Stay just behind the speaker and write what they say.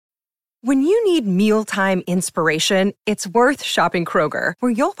When you need mealtime inspiration, it's worth shopping Kroger,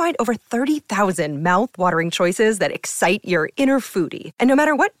 where you'll find over 30,000 mouth-watering choices that excite your inner foodie. And no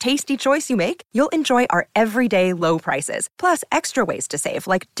matter what tasty choice you make, you'll enjoy our everyday low prices, plus extra ways to save,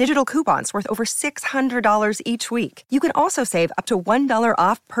 like digital coupons worth over $600 each week. You can also save up to $1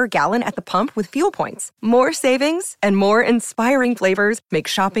 off per gallon at the pump with fuel points. More savings and more inspiring flavors make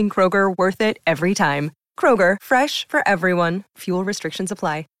shopping Kroger worth it every time. Kroger, fresh for everyone. Fuel restrictions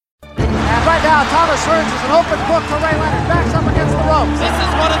apply. And right now, Thomas Hearns is an open book for Ray Leonard. Backs up against the ropes. This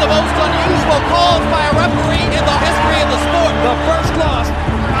is one of the most unusual calls by a referee in the history of the sport. The first loss.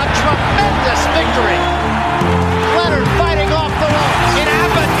 A tremendous victory. Leonard fighting off the ropes. It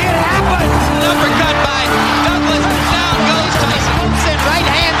happened. It happened. An uppercut by Douglas. Down goes Tyson. Thompson, right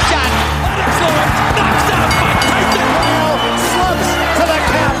hand shot. Lennox Lewis knocks out Mike Tyson. Slumps to the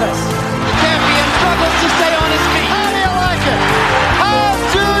canvas. The champion struggles to stay on his feet. How do you like it? How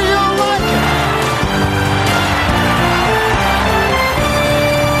do you like it?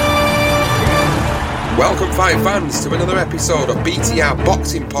 Welcome, fight fans, to another episode of BTR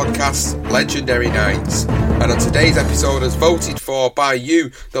Boxing Podcast's Legendary Nights. And on today's episode, as voted for by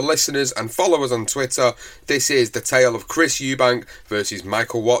you, the listeners and followers on Twitter, this is the tale of Chris Eubank versus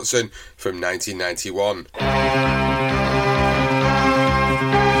Michael Watson from 1991.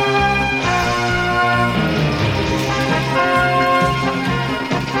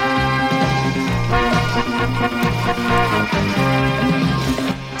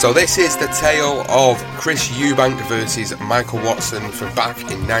 So this is the tale of Chris Eubank versus Michael Watson from back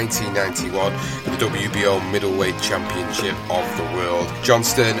in 1991 for the WBO Middleweight Championship of the World.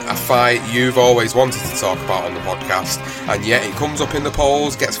 Johnston, a fight you've always wanted to talk about on the podcast, and yet it comes up in the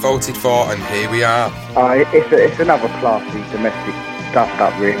polls, gets voted for, and here we are. It's another classy domestic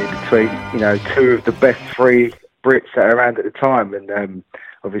dust-up really between, two of the best three Brits that are around at the time, and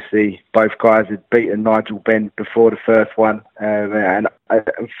obviously, both guys had beaten Nigel Benn before the first one. And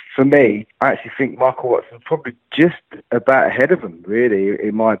for me, I actually think Michael Watson's probably just about ahead of him, really,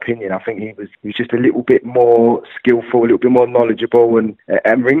 in my opinion. I think he was just a little bit more skillful, a little bit more knowledgeable and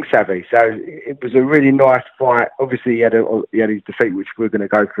ring savvy. So it was a really nice fight. Obviously, he had his defeat, which we're going to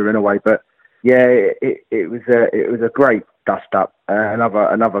go through anyway. But yeah, it was a great dust-up.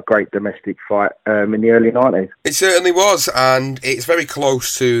 Another great domestic fight in the early 90s. It certainly was, and it's very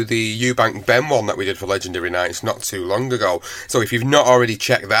close to the Eubank-Benn one that we did for Legendary Nights not too long ago. So if you've not already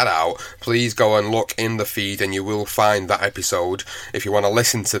checked that out, please go and look in the feed and you will find that episode. If you want to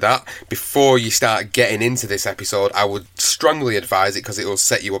listen to that before you start getting into this episode, I would strongly advise it because it will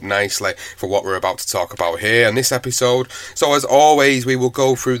set you up nicely for what we're about to talk about here in this episode. So as always, we will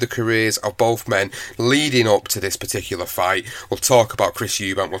go through the careers of both men leading up to this particular fight. We'll talk about Chris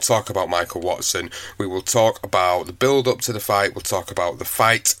Eubank, we'll talk about Michael Watson, we will talk about the build-up to the fight, we'll talk about the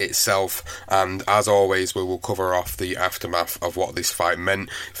fight itself, and as always, we will cover off the aftermath of what this fight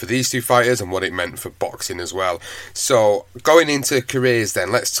meant for these two fighters and what it meant for boxing as well. So, going into careers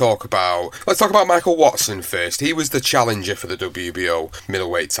then, let's talk about Michael Watson first. He was the challenger for the WBO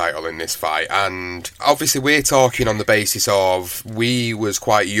middleweight title in this fight, and obviously we're talking on the basis of we was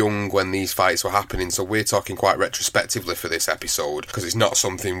quite young when these fights were happening, so we're talking quite retrospectively for this episode because it's not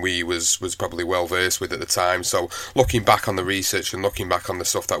something we was probably well versed with at the time. So looking back on the research and looking back on the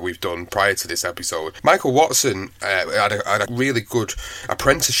stuff that we've done prior to this episode, Michael Watson had a really good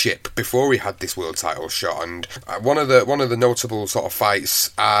apprenticeship before he had this world title shot, and one of the notable sort of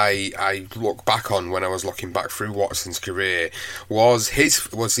fights I look back on when I was looking back through Watson's career was his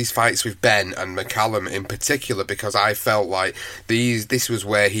fights with Benn and McCallum in particular, because I felt like this was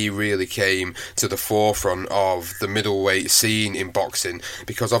where he really came to the forefront of the middleweight scene in boxing,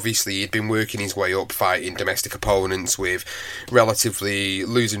 because obviously he'd been working his way up fighting domestic opponents with relatively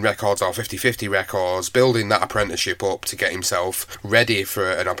losing records or 50-50 records, building that apprenticeship up to get himself ready for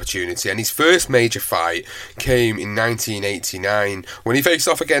an opportunity. And his first major fight came in 1989 when he faced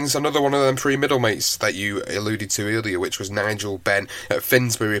off against another one of them three middlemates that you alluded to earlier, which was Nigel Benn at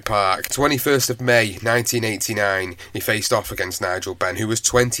Finsbury Park. 21st of May 1989 he faced off against Nigel Benn, who was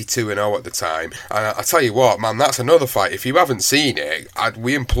 22-0 at the time. And I tell you what, man, that's another fight. If you haven't seen it,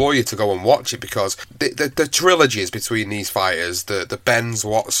 we implore you to go and watch it, because the trilogies between these fighters, the Benns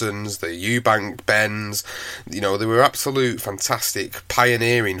Watsons, the Eubank Benns, they were absolute fantastic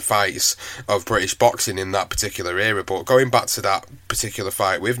pioneering fights of British boxing in that particular era. But going back to that particular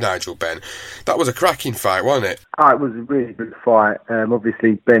fight with Nigel Benn, that was a cracking fight, wasn't it? It was a really good fight.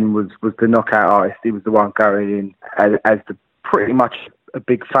 Obviously Benn was the knockout artist. He was the one going in as the pretty much a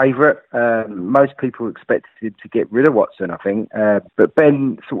big favourite. Most people expected him to get rid of Watson, I think. But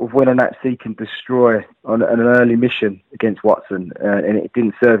Ben sort of went on that seek and destroy on an early mission against Watson, and it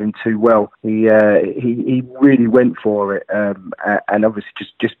didn't serve him too well. He really went for it, and obviously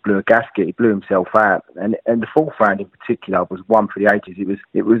just blew a gasket. He blew himself out, and the fourth round in particular was one for the ages.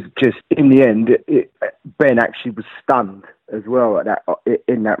 It was just, in the end, Ben actually was stunned as well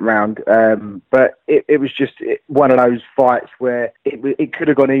in that round, but it was just one of those fights where it could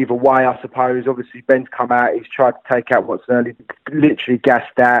have gone either way, I suppose. Obviously Ben's come out, he's tried to take out Watson early, literally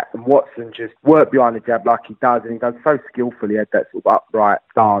gassed out, and Watson just worked behind the jab like he does, and he does so skillfully. He had that sort of upright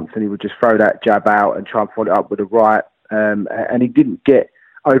stance, and he would just throw that jab out and try and follow it up with a right, and he didn't get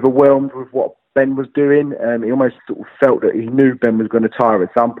overwhelmed with what Ben was doing. He almost sort of felt that he knew Ben was going to tire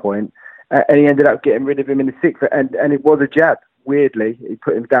at some point. And he ended up getting rid of him in the sixth, and it was a jab. Weirdly, he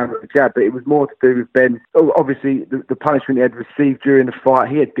put him down with a jab, but it was more to do with Ben. Obviously, the punishment he had received during the fight,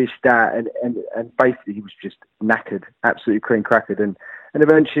 he had dished out, and basically he was just knackered, absolutely cream crackered, and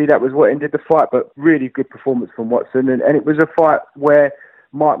eventually that was what ended the fight. But really good performance from Watson, and it was a fight where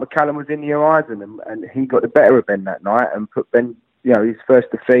Mike McCallum was in the horizon, and he got the better of Ben that night and put Ben, his first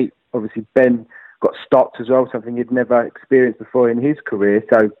defeat. Obviously, Ben got stopped as well, something he'd never experienced before in his career.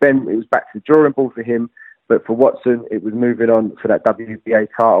 So Ben, it was back to the drawing board for him, but for Watson, it was moving on for that WBA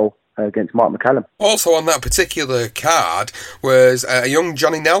title against Mike McCallum. Also on that particular card was a young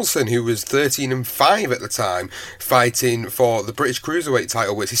Johnny Nelson, who was 13-5 at the time, fighting for the British Cruiserweight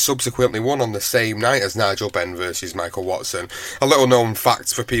title, which he subsequently won on the same night as Nigel Benn versus Michael Watson. A little known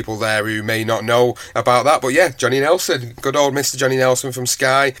fact for people there who may not know about that, but yeah, Johnny Nelson, good old Mr. Johnny Nelson from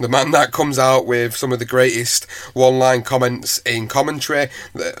Sky, the man that comes out with some of the greatest one-line comments in commentary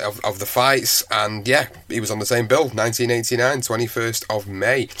of the fights, and yeah, he was on the same bill, 1989, 21st of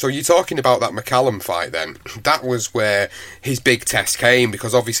May. So you're talking about that McCallum fight then, that was where his big test came,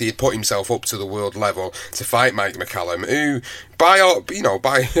 because obviously he'd put himself up to the world level to fight Mike McCallum, who by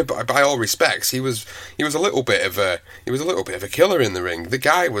all respects, he was a little bit of a killer in the ring. The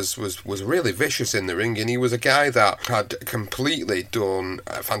guy was really vicious in the ring, and he was a guy that had completely done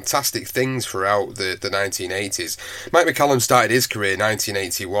fantastic things throughout the 1980s. Mike McCallum started his career in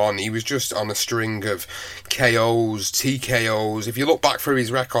 1981. He was just on a string of KOs, TKOs. If you look back through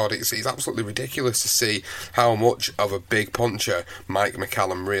his record, it's absolutely ridiculous to see how much of a big puncher Mike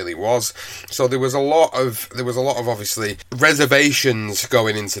McCallum really was. So there was a lot of obviously reservations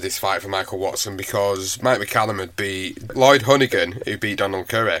going into this fight for Michael Watson, because Mike McCallum had beat Lloyd Honeyghan, who beat Donald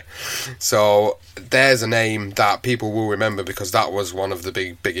Curry. So there's a name that people will remember, because that was one of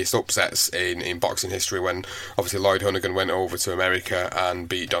the biggest upsets in boxing history, when obviously Lloyd Honeyghan went over to America and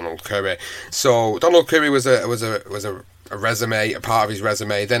beat Donald Curry. So Donald Curry was a resume, a part of his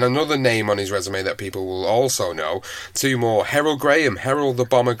resume. Then another name on his resume that people will also know, two more, Harold the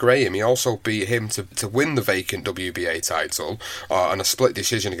Bomber Graham. He also beat him to win the vacant WBA title on a split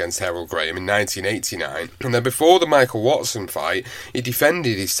decision against Harold Graham in 1989. And then before the Michael Watson fight, he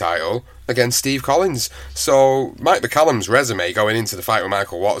defended his title against Steve Collins. So Mike McCallum's resume going into the fight with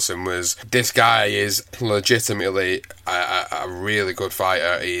Michael Watson was, this guy is legitimately a really good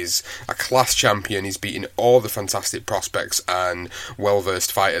fighter. He's a class champion. He's beaten all the fantastic prospects and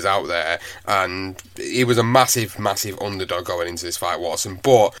well-versed fighters out there, and he was a massive underdog going into this fight, Watson,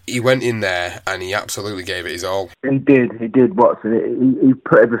 but he went in there and he absolutely gave it his all. He did, Watson. He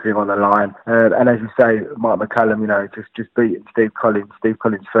put everything on the line, and as you say, Mike McCallum, just beating Steve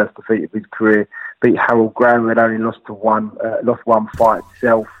Collins' first defeat of his career, beat Harold Graham, who had only lost one fight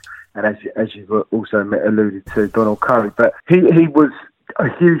himself, and as you've also alluded to, Donald Curry. But he was a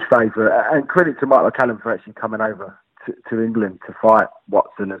huge favourite, and credit to Mike McCallum for actually coming over to England to fight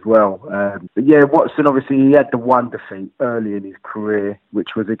Watson as well. But yeah, Watson, obviously he had the one defeat early in his career, which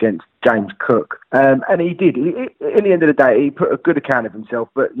was against James Cook, and he did. In the end of the day, he put a good account of himself,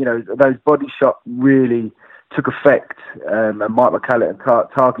 but those body shots really took effect, and Mike McCallum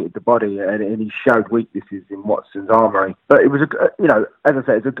targeted the body, and he showed weaknesses in Watson's armoury. But it was as I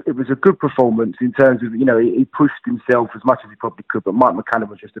said, it was a good performance in terms of he pushed himself as much as he probably could. But Mike McCallum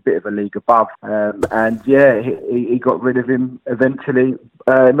was just a bit of a league above, and yeah, he got rid of him eventually.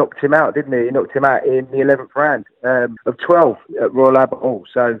 Knocked him out, didn't he? He knocked him out in the 11th round of 12 at Royal Albert Hall.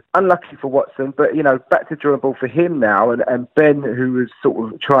 So unlucky for Watson, but back to drawing board for him now, and Ben, who was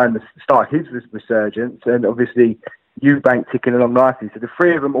sort of trying to start his resurgence, and obviously Eubank ticking along nicely. So the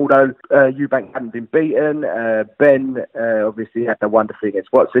three of them, although Eubank hadn't been beaten, Ben obviously had the one defeat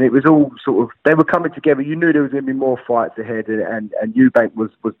against Watson. It was all sort of, they were coming together. You knew there was going to be more fights ahead, and Eubank was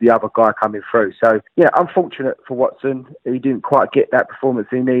the other guy coming through. So yeah, unfortunate for Watson. He didn't quite get that performance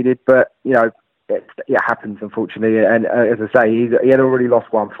he needed, but it happens, unfortunately. And as I say, he had already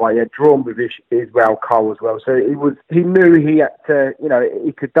lost one fight. He had drawn with Israel Cole as well. So he knew he had to,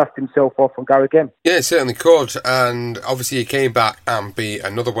 he could dust himself off and go again. Yeah, it certainly could. And obviously he came back and beat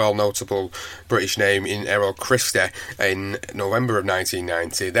another well-notable British name in Errol Christie in November of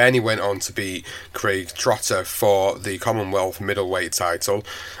 1990. Then he went on to beat Craig Trotter for the Commonwealth middleweight title.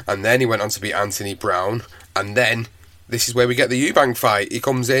 And then he went on to beat Anthony Brown. And then this is where we get the Eubank fight. He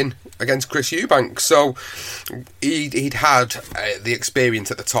comes in against Chris Eubank. So he'd had the experience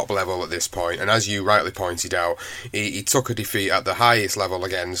at the top level at this point. And as you rightly pointed out, he took a defeat at the highest level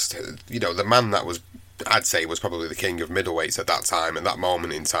against, the man that was, I'd say, was probably the king of middleweights at that time, at that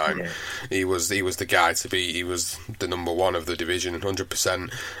moment in time. Yeah. He was the guy to beat. He was the number one of the division,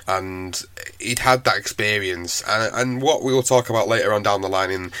 100%. And he'd had that experience. And what we will talk about later on down the line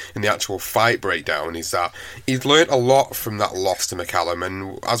in the actual fight breakdown is that he'd learnt a lot from that loss to McCallum.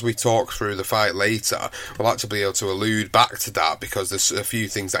 And as we talk through the fight later, we'll actually be able to allude back to that, because there's a few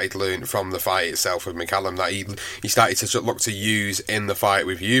things that he'd learnt from the fight itself with McCallum that he started to look to use in the fight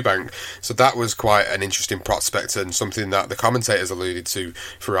with Eubank. So that was quite an interesting prospect and something that the commentators alluded to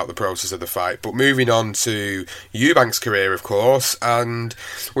throughout the process of the fight. But moving on to Eubank's career, of course, and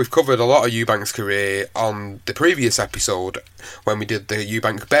we've covered a lot of Eubank's career on the previous episode when we did the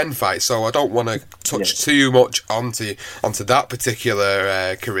Eubank-Ben fight, so I don't want to touch too much onto that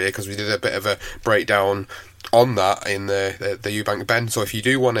particular career, because we did a bit of a breakdown on that in the Eubank-Ben. So if you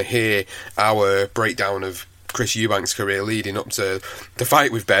do want to hear our breakdown of Chris Eubank's career leading up to the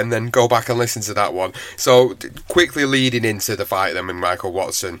fight with Ben, then go back and listen to that one. So quickly leading into the fight then with Michael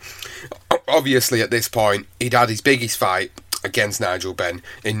Watson, obviously at this point he'd had his biggest fight against Nigel Benn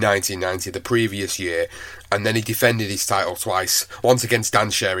in 1990, the previous year, and then he defended his title twice, once against Dan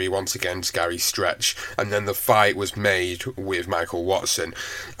Sherry, once against Gary Stretch, and then the fight was made with Michael Watson.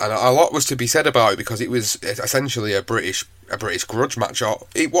 And a lot was to be said about it, because it was essentially a British grudge match.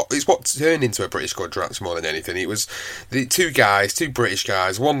 It's what turned into a British grudge match more than anything. It was the two British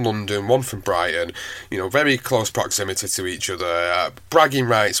guys, one London, one from Brighton, very close proximity to each other. Bragging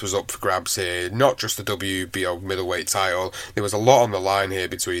rights was up for grabs here, not just the WBO middleweight title. There was a lot on the line here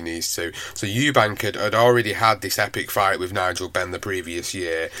between these two. So Eubank had already had this epic fight with Nigel Benn the previous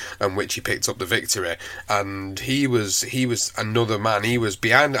year, in which he picked up the victory, and he was another man. He was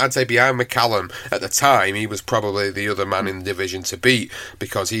behind McCallum at the time. He was probably the other man in the division to beat,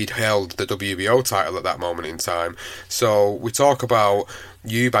 because he'd held the WBO title at that moment in time. So we talk about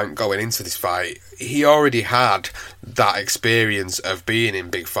Eubank going into this fight, he already had that experience of being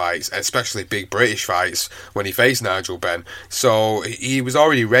in big fights, especially big British fights, when he faced Nigel Benn. So he was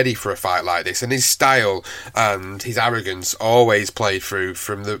already ready for a fight like this, and his style and his arrogance always played through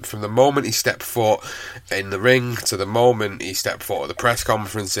from the moment he stepped foot in the ring to the moment he stepped foot at the press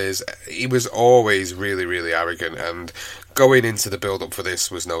conferences. He was always really, really arrogant, and going into the build-up for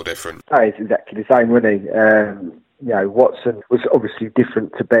this was no different. Oh, it's exactly the same, wasn't he? Watson was obviously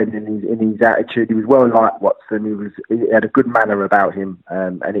different to Ben in his attitude. He was well liked, Watson. He had a good manner about him,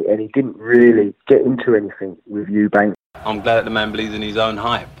 and he didn't really get into anything with Eubank. I'm glad that the man believes in his own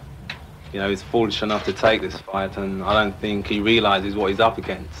hype. He's foolish enough to take this fight, and I don't think he realises what he's up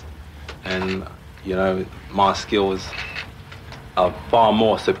against. And my skills are far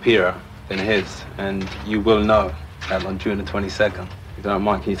more superior than his, and you will know that on June the 22nd. If you don't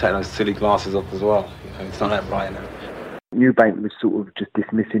mind, can you take those silly glasses off as well? It's not that bright now. Eubank was sort of just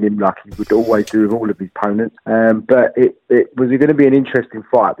dismissing him like he would always do with all of his opponents. But it was going to be an interesting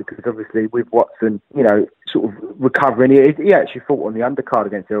fight, because obviously with Watson, sort of recovering, he actually fought on the undercard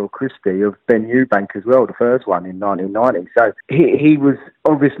against Errol Christie of Ben Eubank as well, the first one in 1990. So he was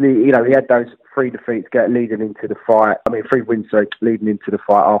obviously, he had those 3 defeats leading into the fight. 3 wins leading into the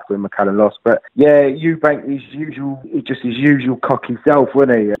fight after McCallum lost. But yeah, Eubank, his usual cocky self,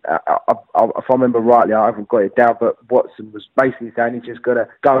 wasn't he? If I remember rightly, I haven't got it down, but Watson was basically saying he's just got to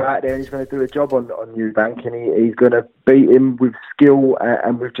go out there and he's going to do a job on Eubank, and he's going to beat him with skill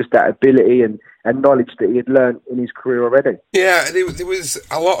and with just that ability and knowledge that he had learned in his career already. Yeah, there was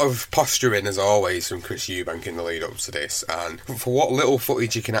a lot of posturing, as always, from Chris Eubank in the lead up to this, and for what little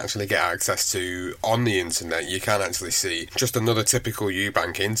footage you can actually get access to on the internet, you can actually see just another typical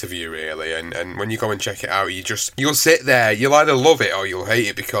Eubank interview, really. And when you go and check it out, you'll sit there, you'll either love it or you'll hate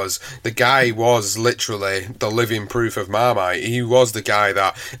it, because the guy was literally the living proof of Marmite. He was the guy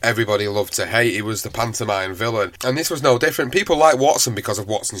that everybody loved to hate. He was the pantomime villain, and this was no different. People like Watson because of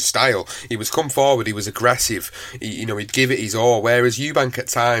Watson's style. He was comfortable forward, he was aggressive. He'd give it his all. Whereas Eubank at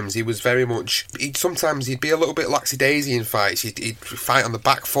times, he was very much. Sometimes he'd be a little bit lackadaisy in fights. He'd fight on the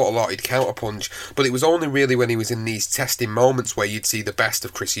back foot a lot. He'd counterpunch. But it was only really when he was in these testing moments where you'd see the best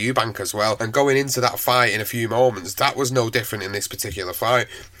of Chris Eubank as well. And going into that fight in a few moments, that was no different in this particular fight.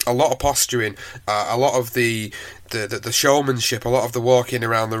 A lot of posturing, a lot of the showmanship, a lot of the walking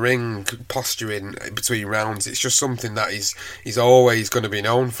around the ring, posturing between rounds. It's just something that he's always going to be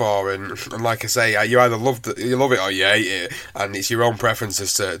known for. And like I say, you either love it or you hate it, and it's your own preference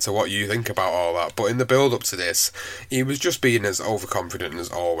as to what you think about all that. But in the build up to this, he was just being as overconfident as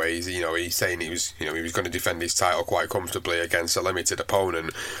always. He's saying he was going to defend his title quite comfortably against a limited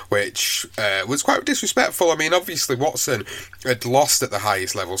opponent, which was quite disrespectful. I mean, obviously Watson had lost at the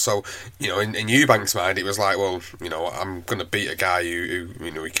highest level, so in Eubank's mind, it was like, well, I'm going to beat a guy who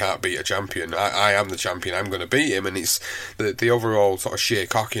he can't beat a champion. I am the champion. I'm going to beat him, and it's the overall sort of sheer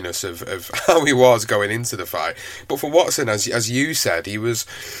cockiness of how he was going into the fight. But for Watson, as you said, he was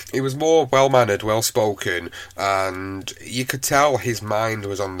more well-mannered, well-spoken, and you could tell his mind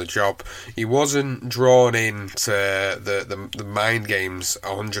was on the job. He wasn't drawn into the mind games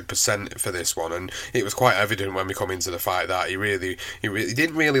 100% for this one, and it was quite evident when we come into the fight that he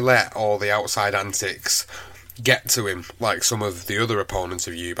didn't really let all the outside antics get to him like some of the other opponents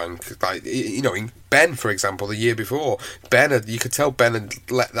of Eubank. Like, in Ben, for example, the year before, you could tell Ben had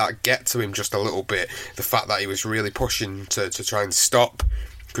let that get to him just a little bit. The fact that he was really pushing to try and stop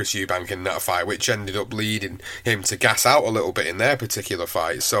Chris Eubank in that fight, which ended up leading him to gas out a little bit in their particular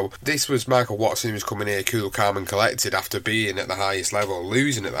fight. So this was Michael Watson, who was coming here cool, calm and collected after being at the highest level,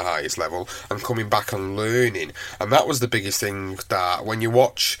 losing at the highest level, and coming back and learning. And that was the biggest thing, that when you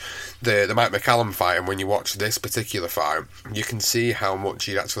watch the Mike McCallum fight and when you watch this particular fight, you can see how much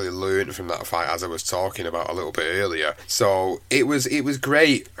he'd actually learned from that fight, as I was talking about a little bit earlier. So it was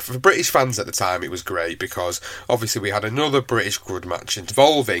great for British fans at the time. It was great because obviously we had another British grudge match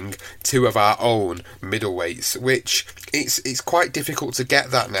involving two of our own middleweights, which it's quite difficult to get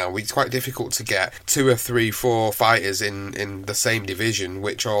that now. It's quite difficult to get 2 or 3, 4 fighters in the same division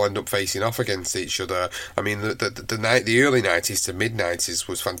which all end up facing off against each other. I mean, the early 90s to mid 90s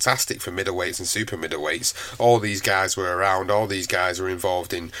was fantastic for middleweights and super middleweights. All these guys were around, all these guys were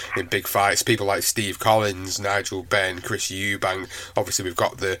involved in big fights. People like Steve Collins, Nigel Benn, Chris Eubank. Obviously we've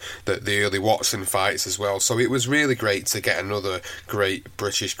got the early Watson fights as well. So it was really great to get another great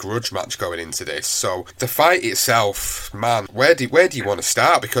British grudge match going into this. So the fight itself, man, where do you want to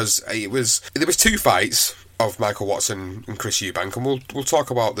start? Because there was 2 fights of Michael Watson and Chris Eubank, and we'll talk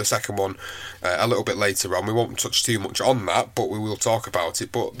about the second one a little bit later on. We won't touch too much on that, but we will talk about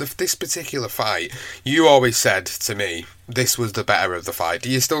it. But this particular fight, you always said to me, this was the better of the fight. Do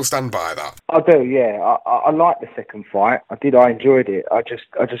you still stand by that? I do, yeah. I liked the second fight. I enjoyed it. I just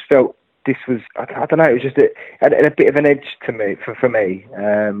felt this was, I don't know, it was just a bit of an edge to me, for me.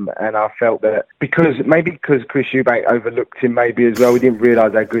 And I felt that because Chris Eubank overlooked him maybe as well, we didn't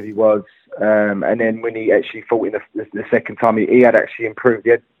realise how good he was. And then when he actually fought in the second time, he had actually improved.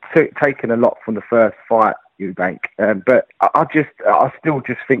 He had taken a lot from the first fight, Eubank. But I still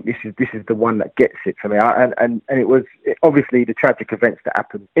just think this is the one that gets it for me. And it was obviously the tragic events that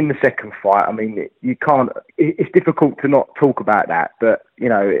happened in the second fight. I mean, it's difficult to not talk about that. But,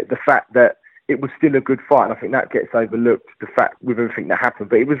 the fact that it was still a good fight, and I think that gets overlooked, the fact with everything that happened.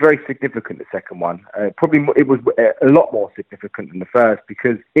 But it was very significant, the second one. Probably it was a lot more significant than the first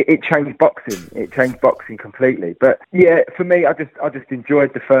because it changed boxing. It changed boxing completely. But yeah, for me, I just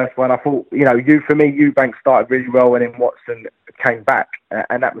enjoyed the first one. I thought, Eubank started really well, and then Watson came back,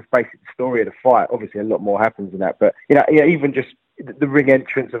 and that was basically the story of the fight. Obviously, a lot more happens than that. But even just the ring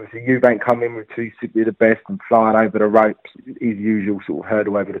entrance, obviously Eubank come in with 2 Simply the Best and flying over the ropes, his usual sort of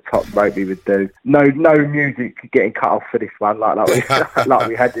hurdle over the top rope he would do. No music getting cut off for this one, like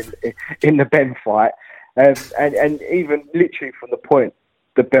we had in the Ben fight, and even literally from the point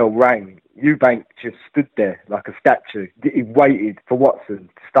the bell rang, Eubank just stood there like a statue. He waited for Watson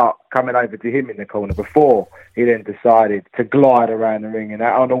to start coming over to him in the corner before he then decided to glide around the ring in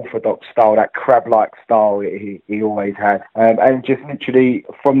that unorthodox style, that crab-like style he always had. And just literally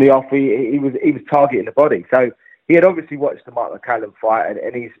from the off, he was targeting the body. So he had obviously watched the Mike McCallum fight,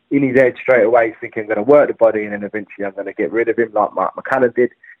 and he's in his head straight away he's thinking, I'm going to work the body and then eventually I'm going to get rid of him like Mike McCallum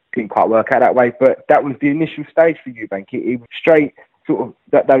did. Didn't quite work out that way, but that was the initial stage for Eubank. He was straight, sort of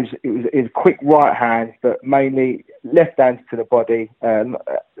it was quick right hands, but mainly left hands to the body,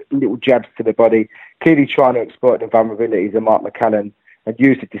 little jabs to the body, clearly trying to exploit the vulnerabilities of Mike McCallum and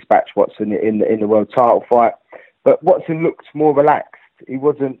use to dispatch Watson in the world title fight. But Watson looked more relaxed He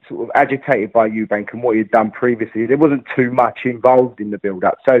wasn't sort of agitated by Eubank and what he'd done previously. There wasn't too much involved in the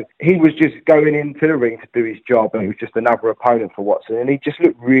build-up. So he was just going into the ring to do his job, and it was just another opponent for Watson. And he just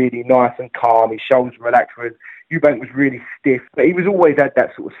looked really nice and calm. His shoulders relaxed. Eubank was really stiff, but he was always had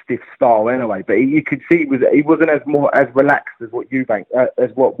that sort of stiff style anyway. But you could see he wasn't as relaxed as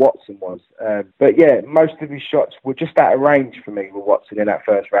what Watson was. But yeah, most of his shots were just out of range for me with Watson in that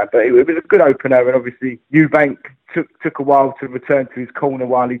first round. But it was a good opener, and obviously Eubank took a while to return to his corner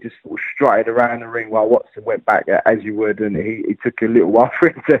while he just sort of strutted around the ring while Watson went back as you would, and he took a little while for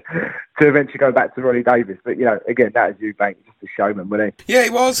him to eventually go back to Ronnie Davis. But again, that is Eubank, just a showman, wasn't he? Yeah,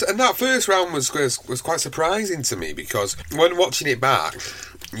 it was, and that first round was quite surprising to me, because when watching it back,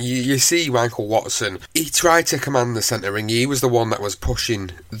 you see Michael Watson, he tried to command the centre ring. He was the one that was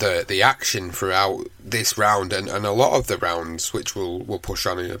pushing the action throughout this round and a lot of the rounds, which we'll push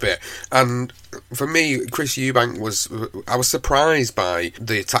on in a bit. And for me, Chris Eubank I was surprised by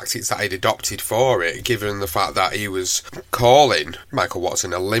the tactics that he'd adopted for it, given the fact that he was calling Michael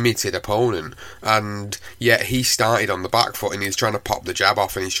Watson a limited opponent, and yet he started on the back foot and he's trying to pop the jab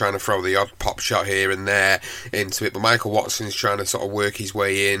off and he's trying to throw the odd pop shot here and there into it, but Michael Watson's trying to sort of work his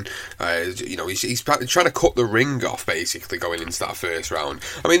way in. He's trying to cut the ring off, basically, going into that first round.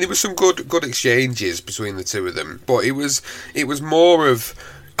 I mean, there was some good exchanges between the two of them, but it was more of,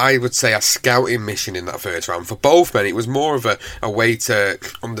 I would say, a scouting mission in that first round for both men. It was more of a way to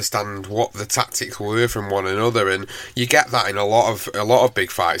understand what the tactics were from one another, and you get that in a lot of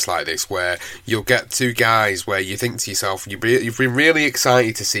big fights like this, where you'll get two guys where you think to yourself, you've been really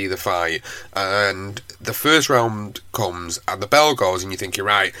excited to see the fight, and the first round comes and the bell goes and you think, you're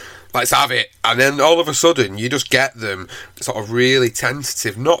right, let's have it, and then all of a sudden you just get them sort of really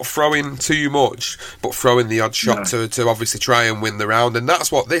tentative, not throwing too much, but throwing the odd shot to obviously try and win the round. And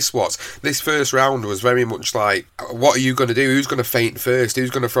that's what this was. This first round was very much like, what are you going to do? Who's going to feint first?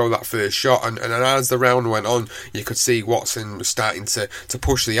 Who's going to throw that first shot? And as the round went on, you could see Watson was starting to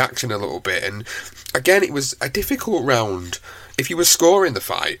push the action a little bit. And again, it was a difficult round. If you were scoring the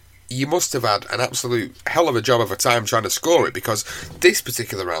fight, you must have had an absolute hell of a job of a time trying to score it, because this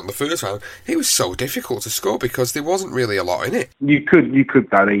particular round, the first round, it was so difficult to score because there wasn't really a lot in it. You could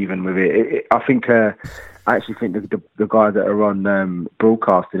go even with it. I actually think the guys that are on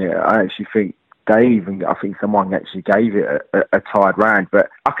broadcasting it, I think someone actually gave it a tied round, but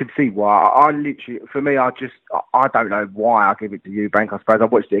I could see why. I don't know why I give it to Eubank. I suppose I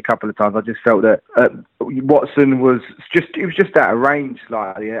watched it a couple of times. I just felt that Watson was just out of range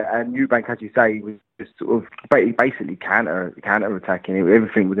slightly, and Eubank, as you say, was just sort of basically counter attacking.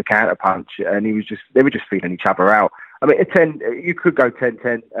 Everything was a counter punch, and they were just feeding each other out. I mean, you could go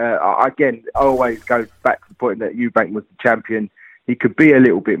 10-10. Again, I always go back to the point that Eubank was the champion. He could be a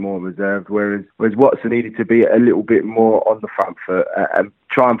little bit more reserved, whereas Watson needed to be a little bit more on the front foot and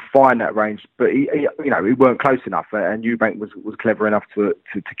try and find that range. But he weren't close enough, and Eubank was clever enough to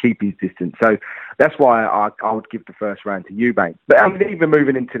keep his distance. So that's why I would give the first round to Eubank. But even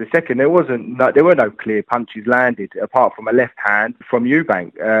moving into the second, there were no clear punches landed apart from a left hand from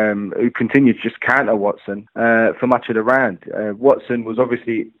Eubank, who continued to just counter Watson for much of the round. Watson was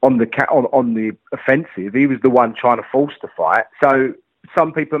obviously on the offensive. He was the one trying to force the fight. So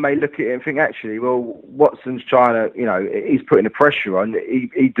some people may look at it and think, actually, well, Watson's trying to, he's putting the pressure on.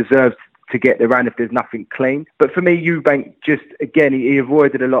 He deserves to get the round if there's nothing clean. But for me, Eubank just, again, he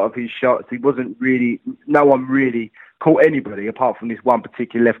avoided a lot of his shots. No one really caught anybody apart from this one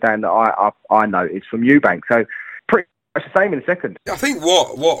particular left hand that I noticed from Eubank. So pretty much the same in a second. I think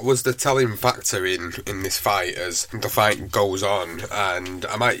what was the telling factor in this fight as the fight goes on, and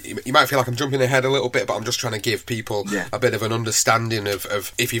you might feel like I'm jumping ahead a little bit, but I'm just trying to give people a bit of an understanding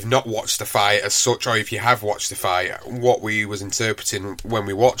of if you've not watched the fight as such, or if you have watched the fight, what we was interpreting when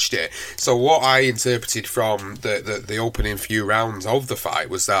we watched it. So what I interpreted from the opening few rounds of the fight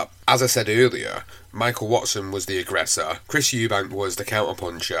was that, as I said earlier, Michael Watson was the aggressor, Chris Eubank was the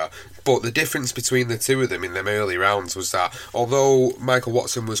counter-puncher, but the difference between the two of them in them early rounds was that although Michael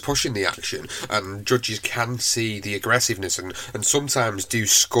Watson was pushing the action, and judges can see the aggressiveness and sometimes do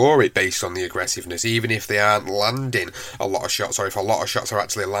score it based on the aggressiveness, even if they aren't landing a lot of shots, or if a lot of shots are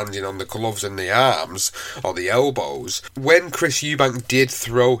actually landing on the gloves and the arms or the elbows, when Chris Eubank did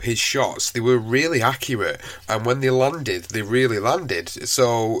throw his shots, they were really accurate, and when they landed, they really landed.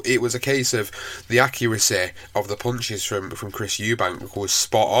 So it was a case of the accuracy of the punches from Chris Eubank was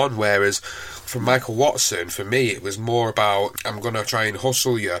spot on, whereas from Michael Watson, for me, it was more about, I'm going to try and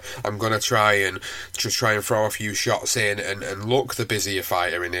hustle you, I'm going to try and throw a few shots in and look the busier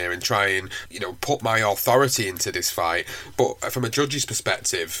fighter in here and try and, put my authority into this fight. But from a judge's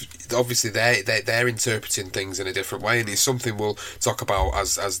perspective, obviously they're interpreting things in a different way, and it's something we'll talk about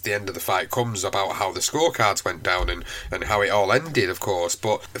as the end of the fight comes, about how the scorecards went down and how it all ended, of course.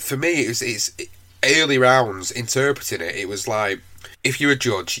 But for me, it's early rounds, interpreting it was like, if you're a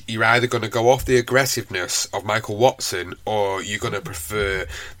judge, you're either going to go off the aggressiveness of Michael Watson, or you're going to prefer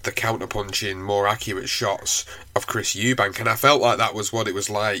the counter-punching, more accurate shots of Chris Eubank. And I felt like that was what it was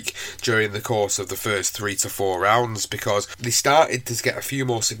like during the course of the first 3 to 4 rounds, because they started to get a few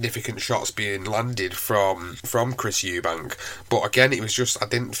more significant shots being landed from Chris Eubank. But again, it was just, I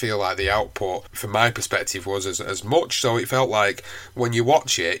didn't feel like the output, from my perspective, was as much. So it felt like when you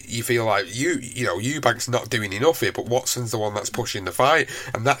watch it, you feel like Eubank's not doing enough here, but Watson's the one that's pushing the fight.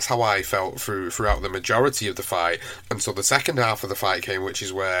 And that's how I felt throughout the majority of the fight until the second half of the fight came, which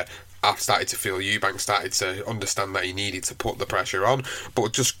is where I started to feel Eubank started to understand that he needed to put the pressure on.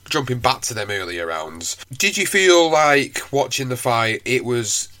 But just jumping back to them earlier rounds, did you feel like watching the fight it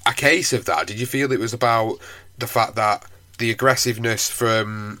was a case of that? Did you feel it was about the fact that the aggressiveness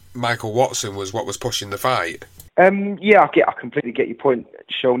from Michael Watson was what was pushing the fight? Yeah, I completely get your point,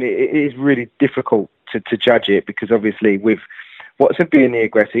 Sean. It is really difficult to judge it, because obviously with Watson being the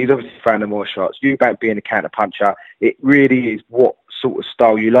aggressor, he's obviously throwing the more shots. Eubank being a counter puncher, it really is what sort of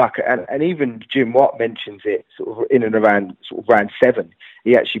style you like. And even Jim Watt mentions it sort of in and around sort of round 7.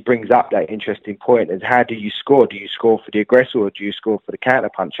 He actually brings up that interesting point as, how do you score? Do you score for the aggressor, or do you score for the counter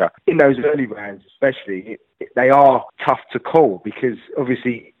puncher? In those early rounds especially, they are tough to call, because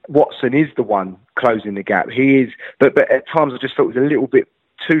obviously Watson is the one closing the gap. He is, but at times I just thought it was a little bit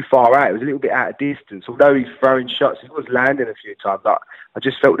too far out. It was a little bit out of distance. Although he's throwing shots, he was landing a few times. I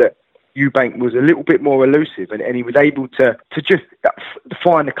just felt that Eubank was a little bit more elusive, and he was able to just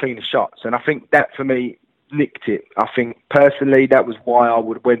find the cleaner shots. And I think that, for me, nicked it. I think personally that was why I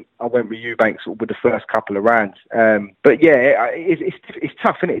went with Eubank sort of with the first couple of rounds. But yeah, it's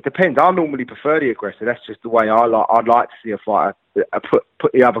tough, isn't it? It depends. I normally prefer the aggressor. That's just the way I'd like to see a fighter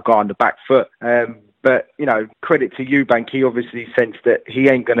put the other guy on the back foot. But, credit to Eubank, he obviously sensed that he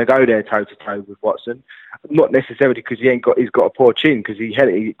ain't going to go there toe-to-toe with Watson. Not necessarily because he's got a poor chin, because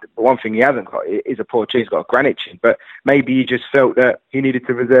one thing he hasn't got is a poor chin. He's got a granite chin. But maybe he just felt that he needed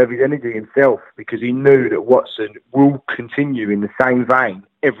to reserve his energy himself, because he knew that Watson will continue in the same vein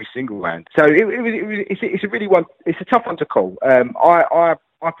every single round. So it's a tough one to call.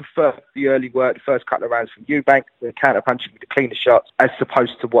 I prefer the early work, the first couple of rounds from Eubank, the counter-punching with the cleaner shots, as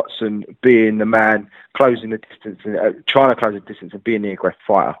opposed to Watson being the man closing the distance, and trying to close the distance and being the aggressive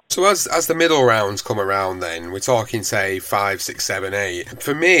fighter. So as the middle rounds come around then, we're talking, say, 5, 6, 7, 8.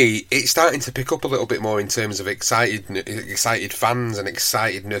 For me, it's starting to pick up a little bit more in terms of excited fans and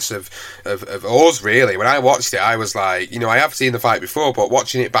excitedness of us, really. When I watched it, I was like, I have seen the fight before, but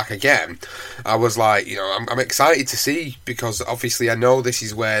watching it back again, I was like, I'm excited to see, because obviously I know this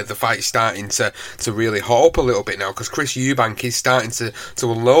is where the fight's starting to really hot up a little bit now, because Chris Eubank is starting to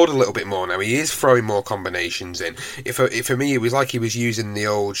unload a little bit more now. He is throwing more combinations in. For me, it was like he was using the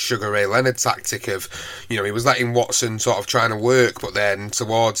old Sugar Ray Leonard tactic of, he was letting Watson sort of trying to work, but then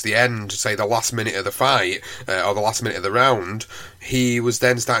towards the end, say the last minute of the fight, or the last minute of the round, he was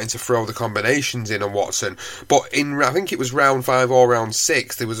then starting to throw the combinations in on Watson. But I think it was round 5 or round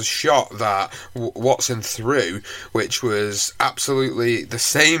 6, there was a shot that Watson threw, which was absolutely the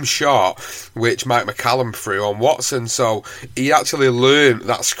same shot which Mike McCallum threw on Watson. So he actually learned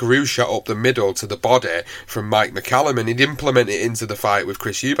that screw shot up the middle to the body from Mike McCallum, and he'd implement it into the fight with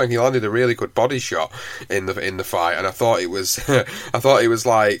Chris Eubank. He landed a really good body shot in the fight, and I thought it was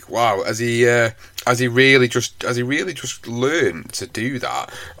like, wow, has he really just learned to do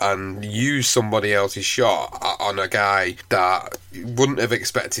that and use somebody else's shot on a guy that wouldn't have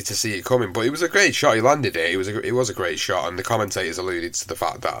expected to see it coming? But it was a great shot. He landed it. It was a great shot, and the commentators alluded to the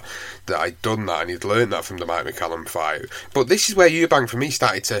fact that I'd done that and he'd learned that from the Mike McCallum fight. But this is where Eubank, for me,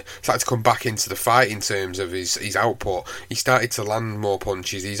 started to come back into the fight in terms of his output. He started to land more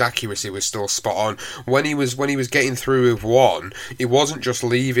punches. His accuracy was still spot on. When he was getting through with one, he wasn't just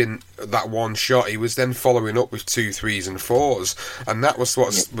leaving that one shot. He was then following up with 2, 3s and 4s, and that was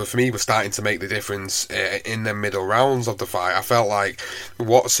what for me was starting to make the difference in the middle rounds of the fight. I felt like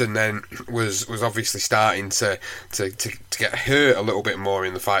Watson then was obviously starting to get hurt a little bit more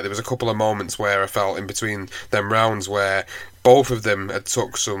in the fight. There was a couple of moments where I felt in between them rounds where both of them had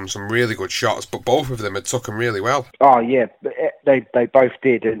took some really good shots, but both of them had took them really well. Oh yeah, but they both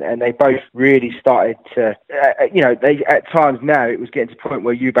did, and they both really started to, they at times now it was getting to the point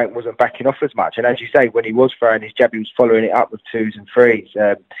where Eubank wasn't backing off as much, and as you say, when he was throwing his jab, he was following it up with 2s and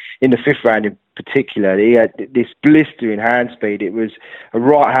 3s. In the 5th round in particular, he had this blistering hand speed. It was a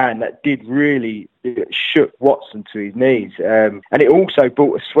right hand that did really shook Watson to his knees, and it also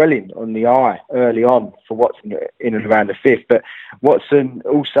brought a swelling on the eye early on for Watson in and around the 5th. But Watson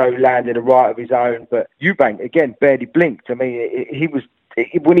also landed a right of his own, but Eubank again barely blinked. I mean,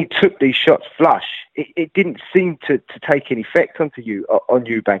 when he took these shots flush, it didn't seem to take any effect on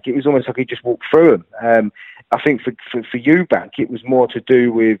Eubank. It was almost like he just walked through them. I think for Eubank, it was more to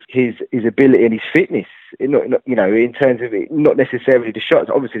do with his ability and his fitness. In terms of it, not necessarily the shots.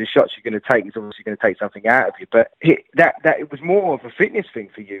 Obviously, the shots you're going to take is obviously going to take something out of you. But that it was more of a fitness thing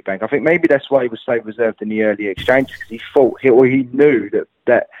for Eubank. I think maybe that's why he was so reserved in the early exchanges, because he knew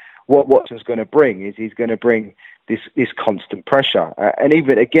that what Watson's going to bring is he's going to bring this constant pressure. And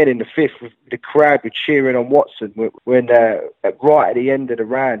even again in the 5th, the crowd were cheering on Watson when right at the end of the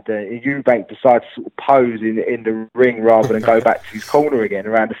round, Eubank decided to sort of pose in the ring rather than go back to his corner again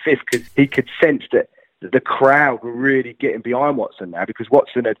around the 5th, because he could sense that the crowd were really getting behind Watson now, because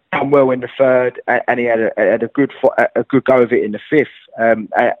Watson had done well in the 3rd and he had a good go of it in the 5th. And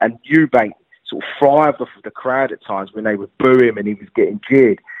Eubank sort of thrived off of the crowd at times when they would boo him and he was getting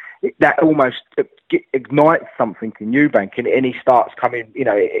jeered. That almost ignites something in Eubank, and he starts coming.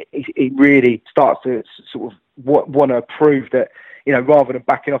 He really starts to sort of want to prove that, rather than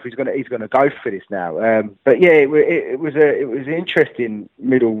backing off, he's going to go for this now. But yeah, it was an interesting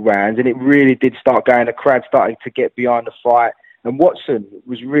middle round, and it really did start going. The crowd started to get behind the fight. And Watson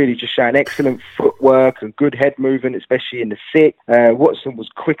was really just showing excellent footwork and good head movement, especially in the 6th. Watson was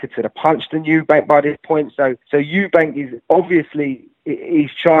quicker to the punch than Eubank by this point. So Eubank is obviously, he's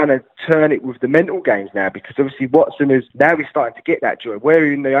trying to turn it with the mental games now, because obviously Watson he's starting to get that joy. Where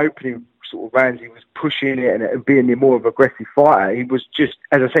in the opening sort of rounds he was pushing it and being the more of aggressive fighter, he was just,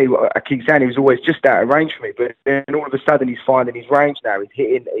 as I say, I keep saying, he was always just out of range for me. But then all of a sudden he's finding his range now.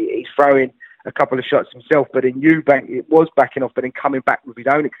 He's throwing a couple of shots himself, but in Eubank it was backing off, but then coming back with his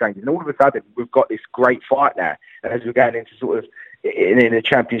own exchanges. And all of a sudden we've got this great fight now as we're going into sort of in a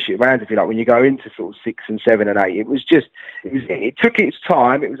championship round, if you like, when you go into sort of 6 and 7 and 8. It took its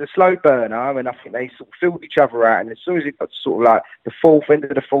time. It was a slow burner, and I think they sort of filled each other out. And as soon as it got sort of like the 4th, end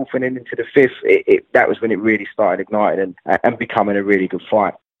of the 4th and then into the 5th, that was when it really started igniting and becoming a really good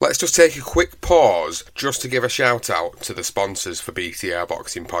fight. Let's just take a quick pause just to give a shout out to the sponsors for BTR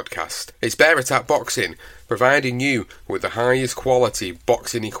Boxing Podcast. It's Bear Attack Boxing, providing you with the highest quality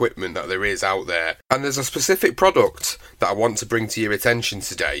boxing equipment that there is out there. And there's a specific product that I want to bring to your attention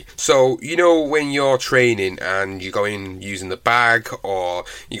today. So, when you're training and you're going using the bag, or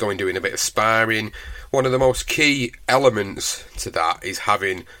you're going doing a bit of sparring, one of the most key elements to that is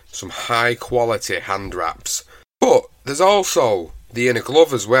having some high quality hand wraps. But there's also the inner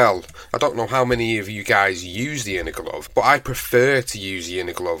glove as well. I don't know how many of you guys use the inner glove, but I prefer to use the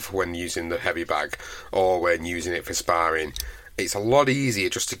inner glove when using the heavy bag or when using it for sparring. It's a lot easier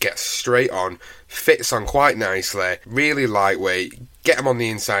just to get straight on, fits on quite nicely, really lightweight, get them on the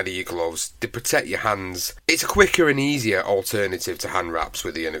inside of your gloves, they protect your hands. It's a quicker and easier alternative to hand wraps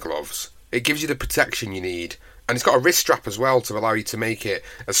with the inner gloves. It gives you the protection you need. And it's got a wrist strap as well to allow you to make it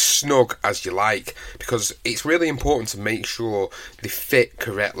as snug as you like, because it's really important to make sure they fit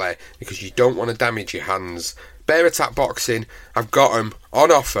correctly, because you don't want to damage your hands. Bear Attack Boxing, I've got them on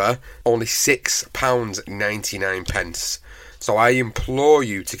offer, only £6.99. So I implore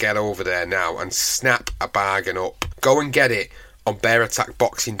you to get over there now and snap a bargain up. Go and get it on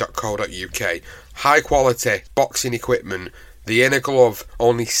bearattackboxing.co.uk. High quality boxing equipment. The inner glove,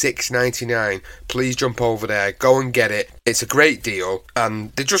 only $6.99. Please jump over there, go and get it. It's a great deal,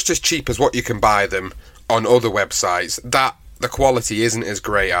 and they're just as cheap as what you can buy them on other websites. That the quality isn't as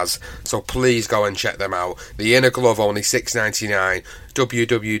great as, so please go and check them out. The inner glove, only $6.99.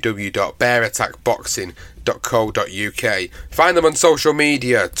 www.bearattackboxing.co.uk. Find them on social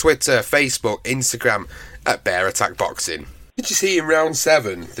media, Twitter, Facebook, Instagram, at Bear Attack Boxing. Did you see in round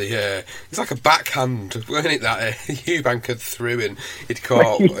 7, it's like a backhand, weren't it, that Eubank had threw and he'd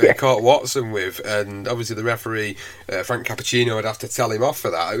caught Watson with, and obviously the referee, Frank Cappuccino, would have to tell him off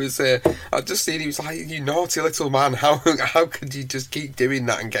for that. It was, I just seen he was like, you naughty little man, how could you just keep doing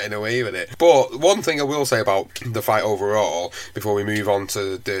that and getting away with it? But one thing I will say about the fight overall, before we move on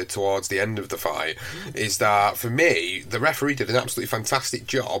to towards the end of the fight, is that for me, the referee did an absolutely fantastic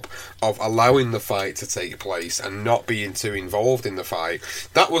job of allowing the fight to take place and not being too involved involved in the fight.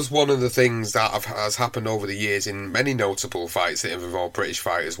 That was one of the things that has happened over the years in many notable fights that have involved British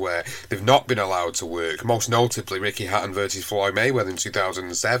fighters where they've not been allowed to work. Most notably, Ricky Hatton versus Floyd Mayweather in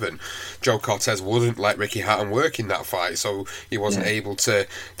 2007. Joe Cortez wouldn't let Ricky Hatton work in that fight, so he wasn't able to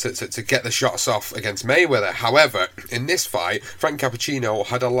get the shots off against Mayweather. However, in this fight, Frank Cappuccino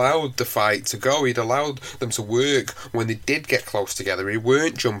had allowed the fight to go. He'd allowed them to work when they did get close together. He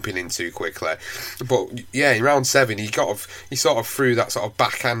weren't jumping in too quickly. But yeah, in round 7, he sort of threw that sort of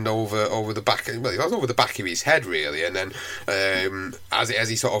backhand over the back. Well, it was over the back of his head really, and then as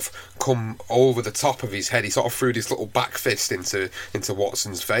he sort of come over the top of his head, he sort of threw this little back fist into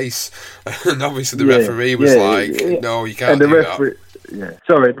Watson's face, and obviously the referee was no, you can't do that. Yeah,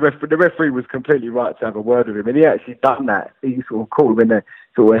 sorry, the referee was completely right to have a word with him, and he actually done that. He sort of called him in a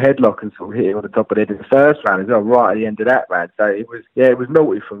sort of headlock and sort of hit him on the top of the head in the first round as well, right at the end of that round. So it was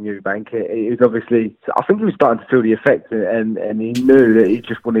naughty from Eubank. It was obviously, I think he was starting to feel the effect, and he knew that he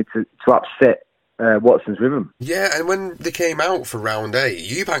just wanted to upset Watson's rhythm. Yeah, and when they came out for round 8,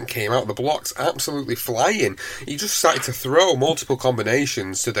 Eubank came out the blocks absolutely flying. He just started to throw multiple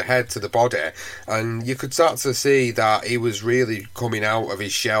combinations to the head, to the body, and you could start to see that he was really coming out of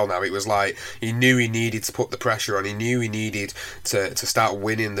his shell now. It was like he knew he needed to put the pressure on. He knew he needed to start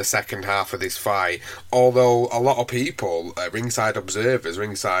winning the second half of this fight. Although a lot of people, ringside observers,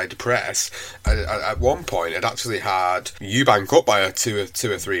 ringside press, at one point had actually had Eubank up by two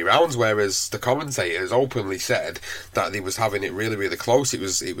or three rounds, whereas the commentators openly said that he was having it really, really close. It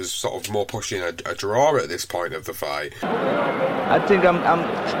was sort of more pushing a draw at this point of the fight. I think I'm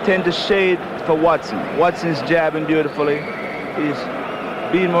tend to shade for Watson. Watson's jabbing beautifully. He's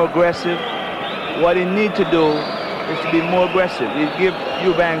being more aggressive. What he needs to do is to be more aggressive. He give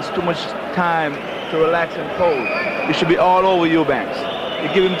Eubanks too much time to relax and pose. He should be all over Eubanks.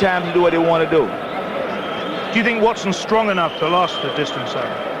 You give him time to do what he want to do. Do you think Watson's strong enough to last the distance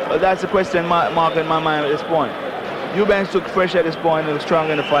though? Well, that's a question mark in my mind at this point. Eubanks took fresh at this point and was strong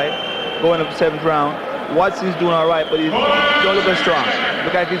in the fight, going up the 7th round. Watson's doing all right, but he don't look as strong.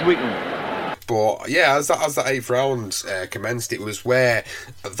 Look like he's weakening. But yeah, as that 8th round commenced, it was where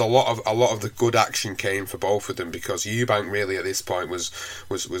a lot of the good action came for both of them, because Eubank really at this point was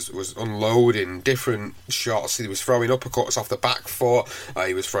unloading different shots. He was throwing uppercuts off the back foot.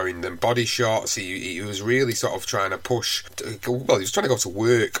 He was throwing them body shots. He was really sort of trying to push. Well, he was trying to go to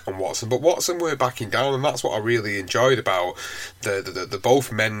work on Watson, but Watson weren't backing down, and that's what I really enjoyed about the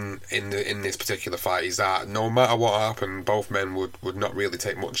both men in this particular fight, is that no matter what happened, both men would not really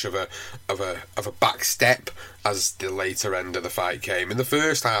take much of a back step as the later end of the fight came. In the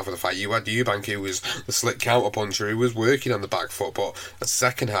first half of the fight, you had Eubank, who was the slick counter-puncher, who was working on the back foot, but as the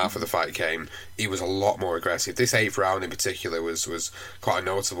second half of the fight came, he was a lot more aggressive. This 8th round in particular was quite a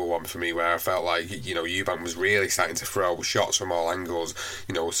notable one for me, where I felt like, Eubank was really starting to throw shots from all angles,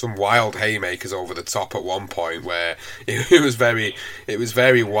 some wild haymakers over the top at one point, where it was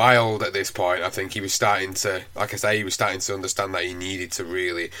very wild at this point. I think he was starting to, like I say, understand that he needed to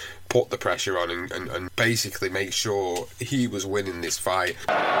really put the pressure on and basically make sure he was winning this fight. He's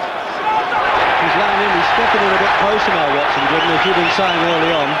stepping in a bit closer now, Watson, didn't he? If you've been saying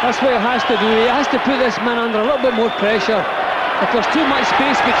early on. That's what he has to do. He has to put this man under a little bit more pressure. If there's too much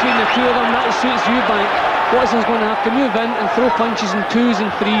space between the two of them, that suits Eubank. Watson's going to have to move in and throw punches in 2s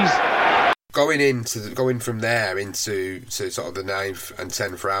and 3s. Going from there into sort of the 9th and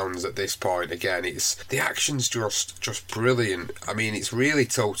 10th rounds at this point, again, it's the action's just brilliant. I mean, it's really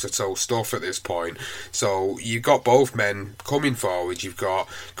toe-to-toe stuff at this point. So you've got both men coming forward. You've got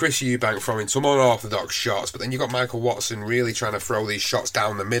Chris Eubank throwing some unorthodox shots, but then you've got Michael Watson really trying to throw these shots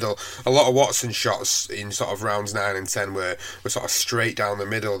down the middle. A lot of Watson shots in sort of rounds 9 and 10 were sort of straight down the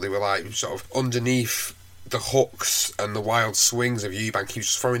middle. They were like sort of underneath the hooks and the wild swings of Eubank. He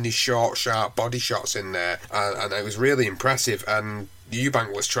was throwing these short, sharp body shots in there, and it was really impressive. And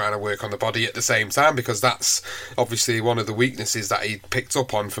Eubank was trying to work on the body at the same time, because that's obviously one of the weaknesses that he picked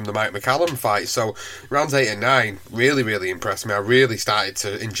up on from the Mike McCallum fight. So rounds 8 and 9 really, really impressed me. I really started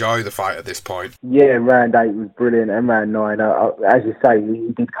to enjoy the fight at this point. Yeah, round 8 was brilliant, and round 9, as you say,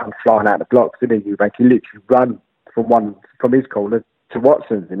 he did come flying out the blocks, didn't he, Eubank? He literally ran from his corner to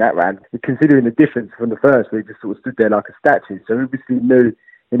Watson's in that round, considering the difference from the first, where he just sort of stood there like a statue. So he obviously knew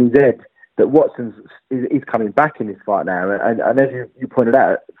in his head that Watson's is coming back in this fight now. And as you pointed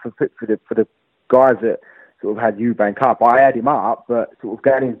out, for the guys that sort of had Eubank up, I had him up, but sort of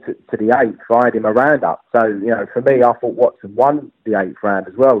going into the 8th, I had him a round up. So, for me, I thought Watson won the 8th round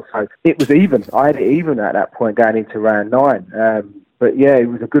as well. So it was even. I had it even at that point going into round 9. But yeah, it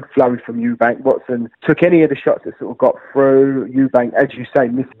was a good flurry from Eubank. Watson took any of the shots that sort of got through. Eubank, as you say,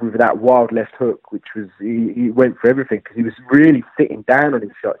 missed with that wild left hook, which was, he went for everything because he was really sitting down on his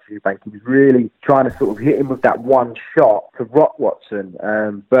shots, Eubank. He was really trying to sort of hit him with that one shot to rock Watson.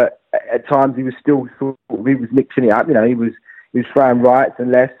 But at times he was still he was mixing it up. You know, he was throwing rights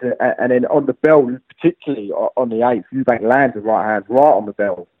and lefts, and then on the bell, particularly on the 8th, Eubank lands the right hand right on the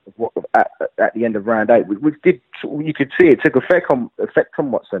bell at the end of round 8, which did, you could see it took effect on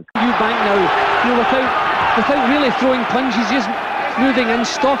Watson. Eubank now, without really throwing punches, just moving in,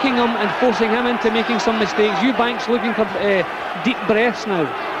 stalking him and forcing him into making some mistakes. Eubank's looking for deep breaths now.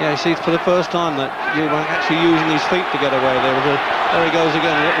 Yeah, you see, for the first time that Eubank actually using his feet to get away. There he goes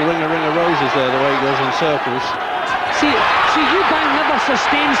again, a little ring of roses there, the way he goes in circles. See, Eubank never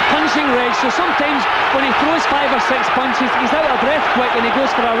sustains punching, Reg, so sometimes when he throws 5 or 6 punches, he's out of breath quick and he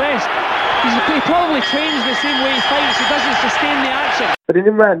goes for a rest. He probably trains the same way he fights, he doesn't sustain the action. But in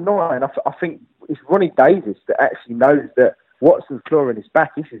round 9, I think it's Ronnie Davis that actually knows that Watson's clawing his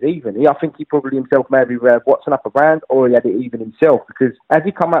back. This is even. I think he probably himself maybe Watson up a round, or he had it even himself, because as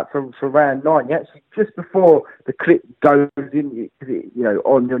he come up for round 9, he actually, just before the clip goes in, you know,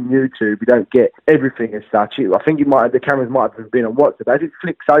 on YouTube, you don't get everything as such. I think the cameras might have been on Watson, but as it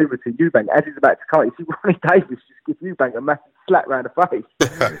flicks over to Eubank, as he's about to come, you see Ronnie Davis just give Eubank a massive slap round the face.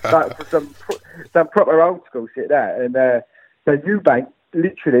 Like for some proper old school shit there. And so Eubank,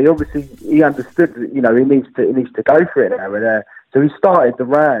 literally, obviously, he understood that, you know, he needs to go for it now, and so he started the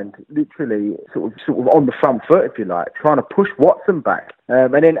round literally sort of on the front foot, if you like, trying to push Watson back.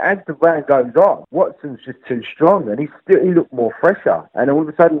 And then as the round goes on, Watson's just too strong, and he looked more fresher, and all of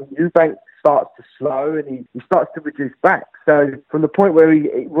a sudden Eubank starts to slow and he starts to reduce back. So from the point where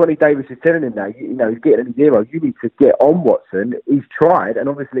Ronnie Davis is telling him now, you know, he's getting a 0, you need to get on Watson. He's tried, and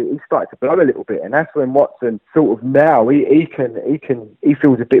obviously he started to blow a little bit, and that's when Watson sort of now he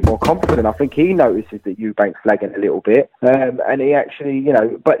feels a bit more confident. I think he notices that Eubank's flagging a little bit, and he actually, you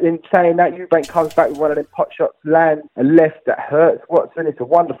know, but in saying that, Eubank comes back with one of them pot shots, lands a left that hurts Watson. It's a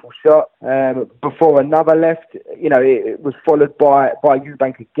wonderful shot. Before another left, you know, it was followed by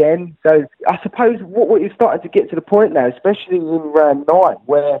Eubank again. So I suppose what you're starting to get to the point now, especially in round 9,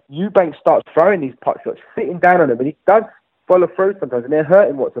 where Eubank starts throwing these pot shots, sitting down on them, and he does follow through sometimes, and they're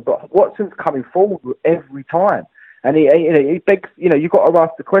hurting Watson, but Watson's coming forward every time. And he begs, you know, you've got to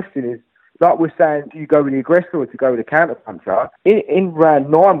ask the question is, like we're saying, do you go with the aggressor or do you go with the counter-puncher? In round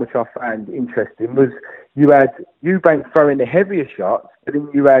 9, which I found interesting, was you had Eubank throwing the heavier shots, but then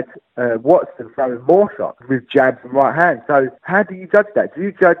you had Watson throwing more shots with jabs and right hand. So how do you judge that? Do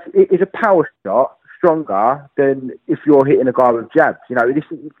you judge, is a power shot stronger than if you're hitting a guy with jabs? You know,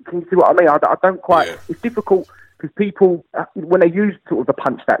 can you see what I mean? I don't quite, yeah. It's difficult because people, when they use sort of the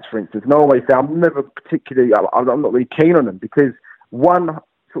punch stats, for instance, and I always say I'm not really keen on them, because one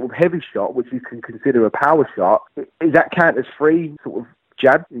sort of heavy shot, which you can consider a power shot, is that count as 3 sort of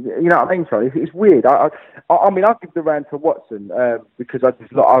jab? You know what I mean? Sorry, it's weird. I mean, I'll give the round to Watson because I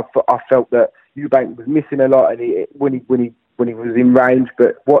felt that Eubank was missing a lot, and when he was in range,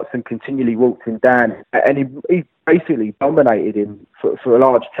 but Watson continually walked him down, and he basically dominated him for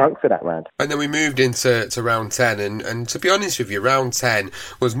large chunks of that round. And then we moved into round 10, and to be honest with you, round 10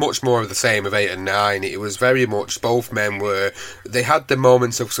 was much more of the same of 8 and 9. It was very much, both men they had the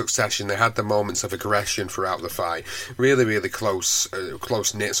moments of succession, they had the moments of aggression throughout the fight. Really, really close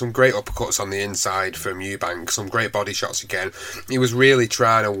knit. Some great uppercuts on the inside from Eubank, some great body shots again. He was really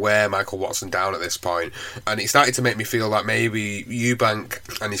trying to wear Michael Watson down at this point, and it started to make me feel like maybe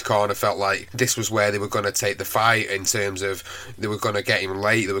Eubank and his corner felt like this was where they were going to take the fight, in terms of they were going to get him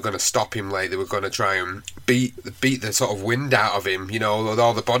late, they were going to stop him late, they were going to try and beat the sort of wind out of him, you know, with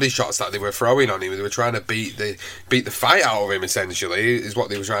all the body shots that they were throwing on him. They were trying to beat the fight out of him, essentially, is what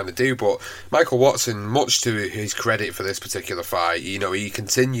they were trying to do. But Michael Watson, much to his credit for this particular fight, you know, he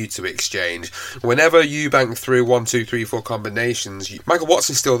continued to exchange. Whenever Eubank threw 1, 2, 3, 4 combinations, Michael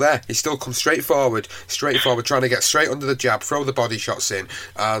Watson's still there. He still comes straight forward, trying to get straight under the jab, throw the body shots in,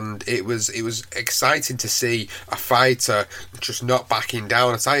 and it was exciting to see a fighter just not backing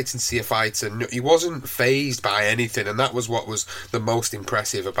down. Exciting to see a fighter, he wasn't fazed by anything, and that was what was the most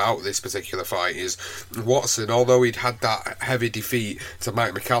impressive about this particular fight. Is Watson, although he'd had that heavy defeat to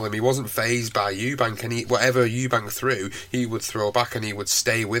Mike McCallum, he wasn't fazed by Eubank, and whatever Eubank threw, he would throw back, and he would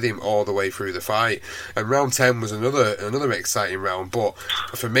stay with him all the way through the fight. And round 10 was another exciting round, but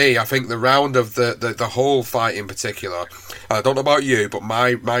for me, I think the round of the whole fight in particular, I don't know about you, but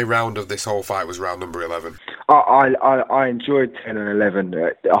my round of this whole fight was round number 11. I enjoyed 10 and 11.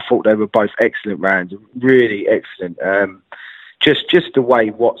 I thought they were both excellent rounds, really excellent. just the way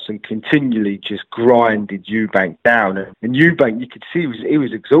Watson continually just grinded Eubank down, and Eubank, you could see he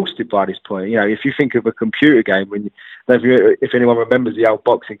was exhausted by this point. You know, if you think of a computer game, if anyone remembers the old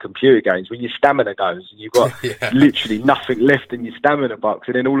boxing computer games, when your stamina goes and you've got literally nothing left in your stamina box,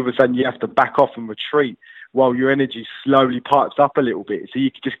 and then all of a sudden you have to back off and retreat while your energy slowly pipes up a little bit, so you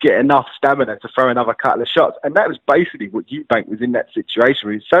could just get enough stamina to throw another couple of shots. And that was basically what Eubank was in that situation,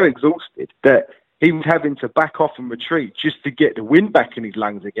 where he was so exhausted that he was having to back off and retreat just to get the wind back in his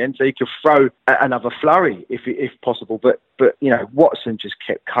lungs again, so he could throw another flurry if possible. But you know, Watson just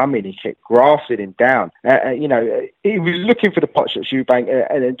kept coming. He kept grafting him down. You know, he was looking for the pot shots, Eubank,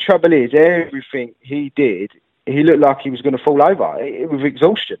 and the trouble is, everything he did, he looked like he was going to fall over. It was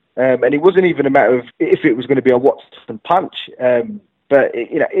exhaustion, and it wasn't even a matter of if it was going to be a Watson punch. But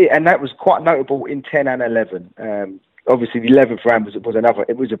you know, and that was quite notable in 10 and 11. Obviously, the 11th round was another.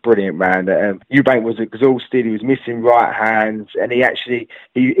 It was a brilliant round. Eubank was exhausted. He was missing right hands, and he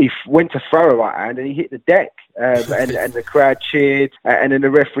went to throw a right hand, and he hit the deck. And the crowd cheered, and then the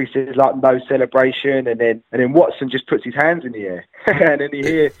referee says like no celebration, and then Watson just puts his hands in the air, and then you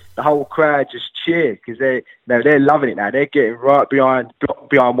hear the whole crowd just cheer because they're loving it now. They're getting right behind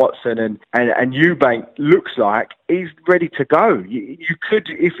Watson, and Eubank looks like he's ready to go. You could,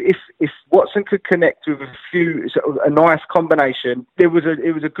 if Watson could connect with a nice combination, it was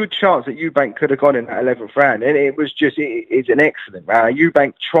a good chance that Eubank could have gone in that 11th round, and it's an excellent round.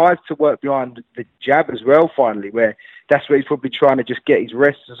 Eubank tries to work behind the jab as well. Finally, where that's where he's probably trying to just get his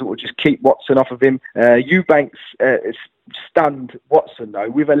rest and sort of just keep Watson off of him. Eubank stunned Watson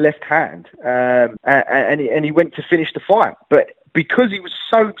though with a left hand, and he went to finish the fight. But because he was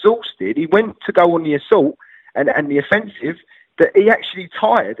so exhausted, he went to go on the assault and the offensive, that he actually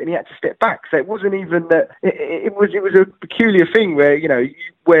tired and he had to step back. So it wasn't even that. It was a peculiar thing where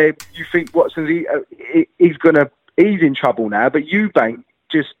where you think Watson he's in trouble now, but Eubank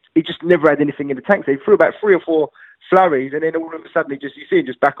he just never had anything in the tank. So he threw about 3 or 4 flurries, and then all of a sudden you see him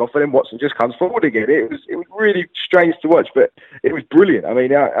just back off, and then Watson just comes forward again. It was really strange to watch, but it was brilliant. I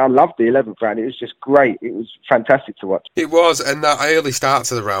mean, I loved the 11th round. It was just great. It was fantastic to watch. It was, and that early start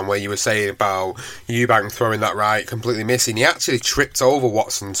to the round where you were saying about Eubank throwing that right, completely missing, he actually tripped over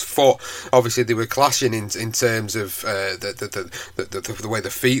Watson's foot. Obviously, they were clashing in terms of the way the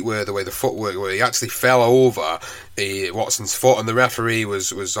feet were, the way the footwork were. He actually fell over Watson's foot, and the referee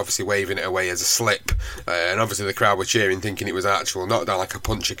was obviously waving it away as a slip, and obviously the crowd were cheering, thinking it was an actual knockdown, like a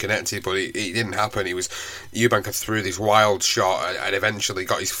puncher connected, but it didn't happen. Eubank had threw this wild shot and eventually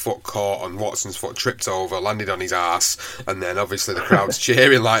got his foot caught on Watson's foot, tripped over, landed on his arse, and then obviously the crowd's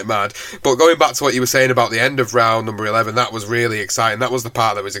cheering like mad. But going back to what you were saying about the end of round number 11, that was really exciting. That was the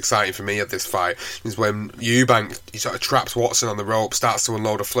part that was exciting for me at this fight, is when Eubank, he sort of traps Watson on the rope, starts to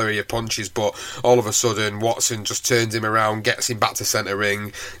unload a flurry of punches, but all of a sudden Watson just turns him around, gets him back to centre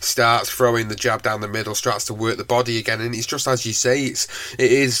ring, starts throwing the jab down the middle, starts to work the body again, and it's just as you say, it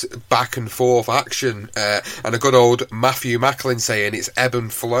is back and forth action, and a good old Matthew Macklin saying it's ebb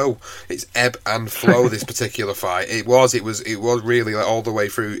and flow. It's ebb and flow this particular fight. It was really like all the way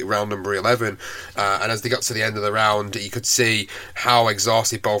through round number 11, and as they got to the end of the round, you could see how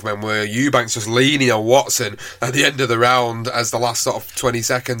exhausted both men were. Eubank's just leaning on Watson at the end of the round as the last sort of 20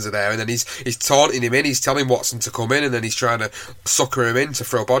 seconds are there, and then he's taunting him in, he's telling Watson to come in, and then he's trying to sucker him in to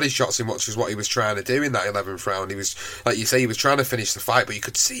throw body shots in, which is what he was trying to do in that 11th round. He was, like you say, he was trying to finish the fight, but you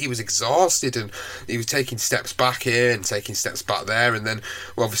could see he was exhausted, and he was taking steps back here and taking steps back there, and then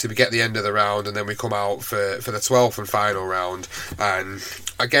obviously we get the end of the round, and then we come out for the 12th and final round, and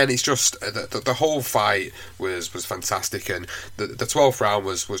again it's just the whole fight was fantastic, and the 12th round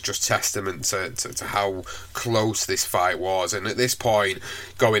was just testament to how close this fight was. And at this point,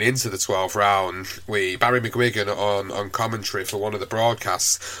 going into the 12th round, Barry McGuigan on commentary for one of the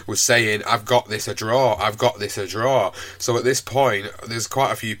broadcasts was saying, I've got this a draw. So at this point, there's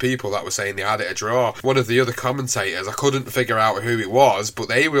quite a few people that were saying they had it a draw. One of the other commentators, I couldn't figure out who it was, but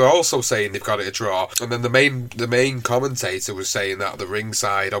they were also saying they've got it a draw. And then the main commentator was saying that the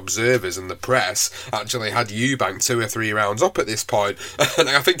ringside observers and the press actually had Eubank 2 or 3 rounds up at this point. And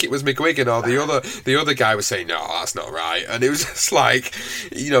I think it was McGuigan or the other guy was saying, no, that's not right. And it was just like,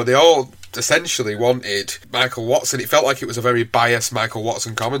 they all essentially wanted Michael Watson. It felt like it was a very biased Michael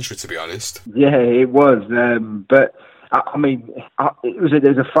Watson commentary, to be honest. Yeah, it was. But I mean, it was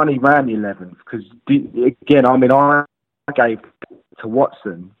a funny round, the 11th, because again, I mean, I gave to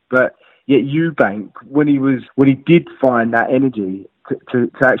Watson, but yet Eubank, when he did find that energy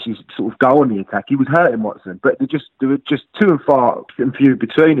to actually sort of go on the attack, he was hurting Watson, but there were just too and far and few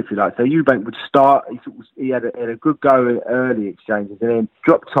between, if you like. So Eubank would start, he had a good go at early exchanges, and then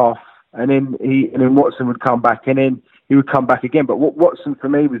dropped off, and then Watson would come back, and then he would come back again. But what Watson for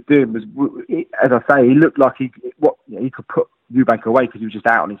me was doing was, as I say, he looked like he could put Eubank away because he was just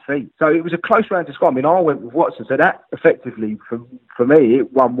out on his feet. So it was a close round to score. I mean, I went with Watson, so that effectively, for me,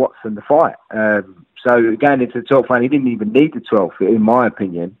 it won Watson the fight. So going into the 12th round, he didn't even need the 12th, in my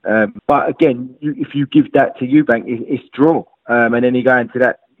opinion. But again, if you give that to Eubank, it's draw. And then you go into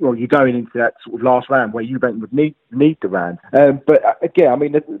that. Well, you're going into that sort of last round where Eubank would need the round. But again, I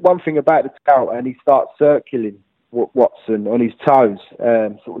mean, the one thing about the scout, and he starts circling Watson on his toes,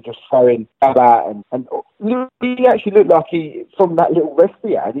 sort of just throwing about, and he actually looked like from that little rest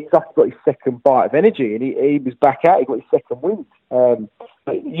he had, he's like got his second bite of energy, and he was back out, he got his second wind.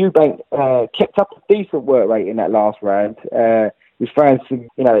 But Eubank kept up a decent work rate in that last round. He found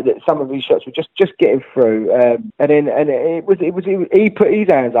some of these shots were just getting through, he put his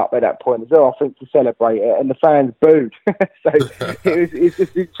hands up at that point as well, I think, to celebrate it, and the fans booed. So it's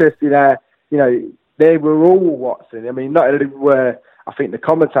just interesting. They were all Watson. I mean, not only were, I think the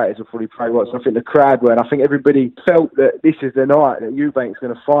commentators were fully pro-Watson, I think the crowd were, and I think everybody felt that this is the night that Eubank's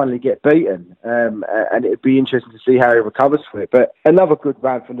going to finally get beaten, and it'd be interesting to see how he recovers from it. But another good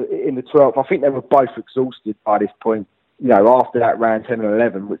round in the 12th. I think they were both exhausted by this point, after that round 10 and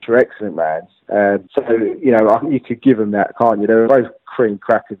 11, which were excellent rounds. You could give them that, can't you? They were both cream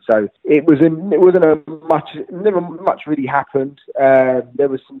crackers. So never much really happened. There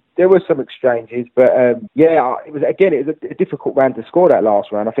were some exchanges, but it was a difficult round to score that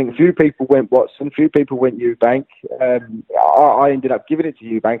last round. I think a few people went Watson, a few people went Eubank. I ended up giving it to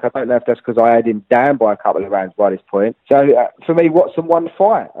Eubank. I don't know if that's because I had him down by a couple of rounds by this point. So for me, Watson won the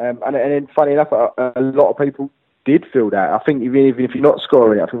fight. And then funny enough, a lot of people did feel that. I think even if you're not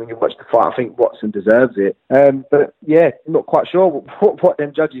scoring it, I think when you watch the fight, I think Watson deserves it. But yeah, not quite sure what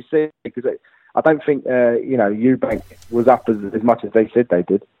them judges said, because I don't think Eubank was up as much as they said they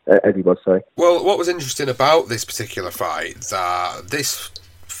did. Eddie was, sorry. Well, what was interesting about this particular fight, that this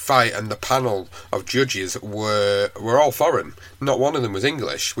fight and the panel of judges were all foreign. Not one of them was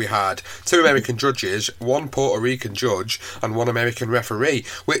English. We had 2 American judges, 1 Puerto Rican judge, and 1 American referee,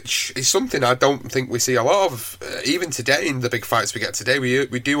 which is something I don't think we see a lot of. Even today, in the big fights we get today,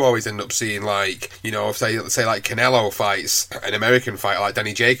 we do always end up seeing, like, say like Canelo fights, an American fight like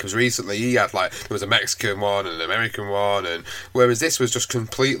Danny Jacobs recently. He had, like, there was a Mexican one and an American one, and whereas this was just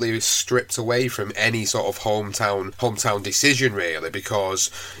completely stripped away from any sort of hometown decision, really,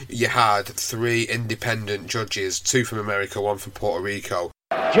 because you had 3 independent judges, 2 from America, 1 from Puerto Rico.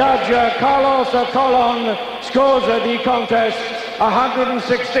 Judge Carlos Colon scores the contest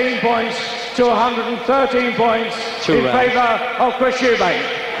 116 points to 113 points in favour of Chris Eubank.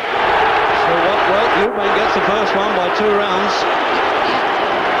 So Eubank gets the first one by 2 rounds.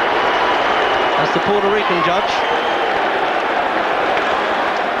 That's the Puerto Rican judge.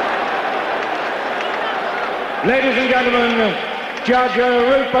 Ladies and gentlemen, Judge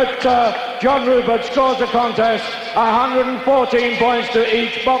John Rupert scores the contest 114 points to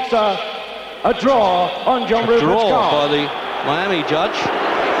each boxer. A draw on John Rupert's card. A draw by the Miami judge.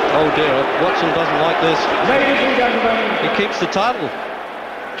 Oh dear, Watson doesn't like this. Ladies and gentlemen, he kicks the title.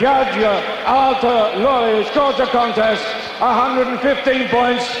 Judge Arthur Laurie scores the contest 115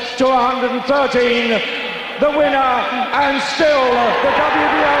 points to 113. The winner, and still the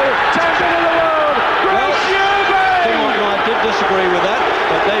WBO champion of the world, Chris Eubank! I did disagree with that,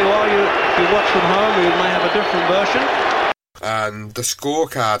 but there you are. If you watch from home, you may have a different version. And the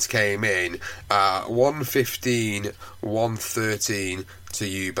scorecards came in at 115, 113 to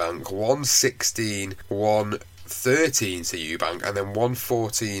Eubank, 116, 113 to Eubank, and then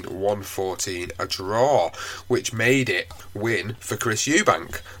 114, 114, a draw, which made it win for Chris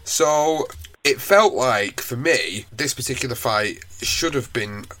Eubank. So it felt like, for me, this particular fight should have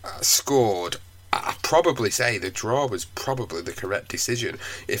been scored. I'd probably say the draw was probably the correct decision.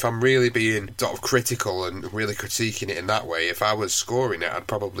 If I'm really being sort of critical and really critiquing it in that way, if I was scoring it, I'd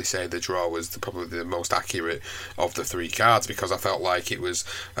probably say the draw was probably the most accurate of the 3 cards, because I felt like it was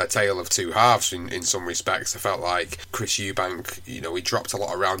a tale of 2 halves in some respects. I felt like Chris Eubank, he dropped a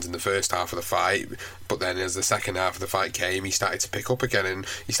lot of rounds in the first half of the fight, but then as the second half of the fight came, he started to pick up again and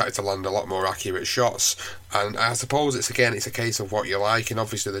he started to land a lot more accurate shots. And I suppose it's a case of what you like, and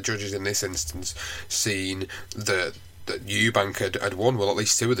obviously the judges in this instance seen that Eubank had won. Well, at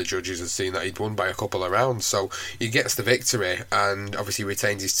least 2 of the judges had seen that he'd won by a couple of rounds, so he gets the victory and obviously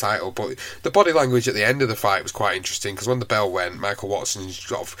retains his title. But the body language at the end of the fight was quite interesting, because when the bell went, Michael Watson's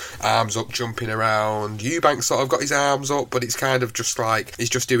sort of arms up, jumping around. Eubank sort of got his arms up, but it's kind of just like he's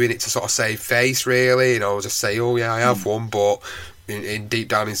just doing it to sort of save face, really, just say, oh yeah, I have won, but in deep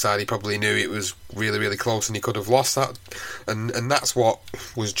down inside, he probably knew it was really, really close and he could have lost that. And that's what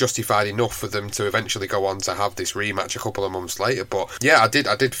was justified enough for them to eventually go on to have this rematch a couple of months later. But yeah, I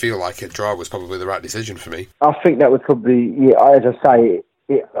did feel like a draw was probably the right decision for me. I think that was probably, as I say,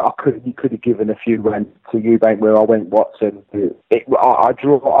 you could have given a few runs to Eubank where I went Watson. I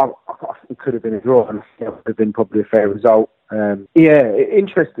draw. It could have been a draw, and it would have been probably a fair result.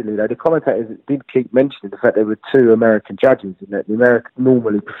 Interestingly though, the commentators did keep mentioning the fact there were two American judges, and that the Americans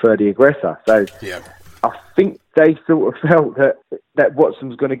normally prefer the aggressor. So yeah. I think they sort of felt that Watson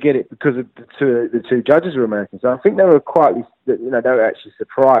was going to get it because of the two judges were Americans. So I think they were quietly, they were actually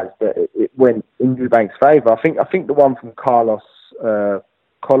surprised that it went in Eubank's favour. I think the one from Carlos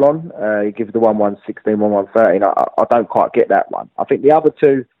Colon, he gives the 1-1-16, 1-1-13. I don't quite get that one. I think the other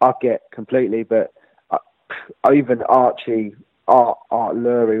two I get completely, but even Archie, Art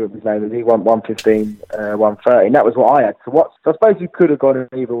Lurie, what his name is, he won 1-15, 1-13. That was what I had to watch. So I suppose you could have gone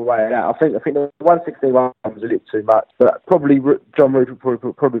either way of that. I think the 1-16 was a little too much, but probably John Root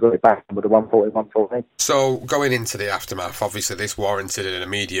probably got it back with the 1-14, 1-14. So going into the aftermath, obviously this warranted an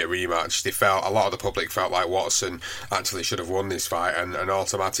immediate rematch. A lot of the public felt like Watson actually should have won this fight, and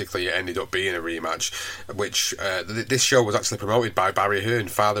automatically it ended up being a rematch, which this show was actually promoted by Barry Hearn,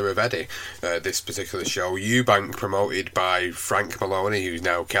 father of Eddie. This particular show, Eubank promoted by Frank Maloney, who's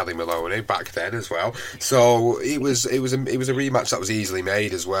now Kelly Maloney, back then as well. So it was a rematch that was easily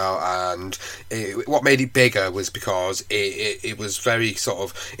made as well, and what made it bigger was because it was very sort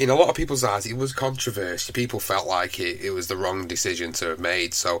of, in a lot of people's eyes, it was controversial. People felt like it was the wrong decision to have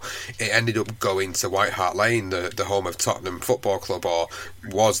made, so it ended up going to White Hart Lane, the home of Tottenham Football Club, or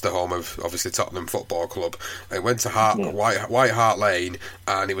was the home of obviously Tottenham Football Club. It went to White Hart Lane,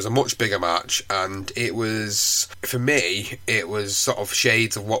 and it was a much bigger match, and it was, for me, it was sort of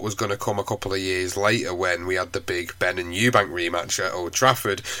shades of what was going to come a couple of years later when we had the big Ben and Eubank rematch at Old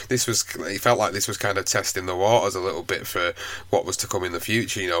Trafford. It felt like this was kind of testing the waters a little bit for what was to come in the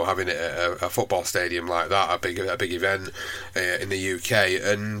future, having it at a football stadium like that, a big event in the UK.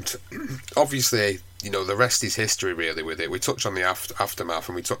 And obviously, the rest is history really with it. We touch on the aftermath,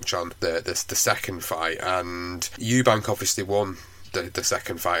 and we touch on the second fight, and Eubank obviously won the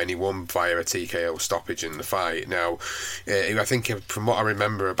second fight, and he won via a TKO stoppage in the fight. Now, I think from what I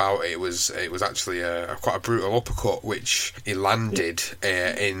remember about it, it was actually quite a brutal uppercut which he landed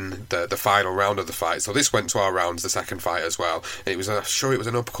in the final round of the fight. So this went 12 rounds, the second fight as well, and it was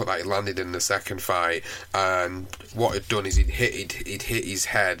an uppercut that he landed in the second fight, and what he'd done is he'd hit his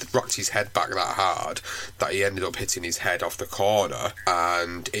head, rocked his head back that hard that he ended up hitting his head off the corner,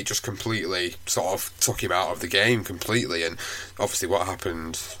 and it just completely sort of took him out of the game completely. And obviously what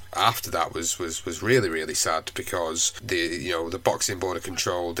happened after that was really, really sad, because the Boxing Board of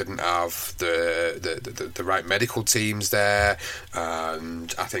Control didn't have the right medical teams there,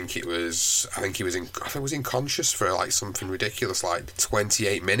 and I think he was unconscious for like something ridiculous like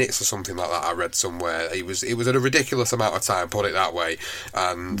 28 minutes or something like that. I read somewhere it was at a ridiculous amount of time, put it that way,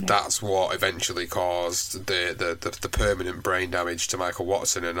 and that's what eventually caused the permanent brain damage to Michael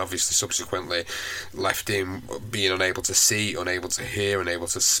Watson, and obviously subsequently left him being unable to see, unable to hear, unable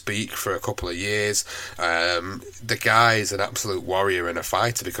to speak for a couple of years. The guy is an absolute warrior and a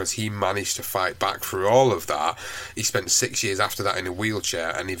fighter, because he managed to fight back through all of that. He spent 6 years after that in a wheelchair,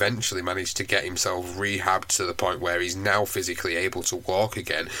 and eventually managed to get himself rehabbed to the point where he's now physically able to walk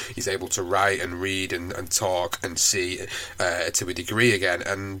again. He's able to write and read and talk and see to a degree again,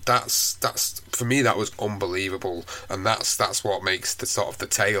 and that's for me, that was unbelievable. And that's what makes the sort of the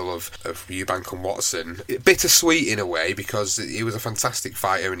tale of Eubank and Watson bittersweet in a way, because he was a fantastic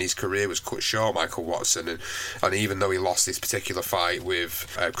fighter and his career was cut short, Michael Watson, and even though he lost this particular fight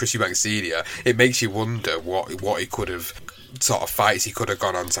with Chris Eubank Sr., it makes you wonder what he could have, sort of fights he could have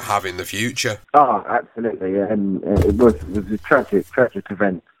gone on to have in the future. Oh, absolutely, and it was a tragic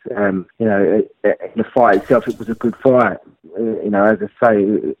event. The fight itself, it was a good fight. As I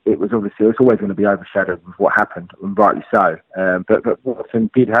say, it was obviously, it's always going to be overshadowed with what happened, and rightly so. But Watson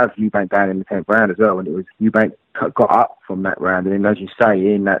did have Eubank down in the 10th round as well, and it was Eubank got up from that round, and then, as you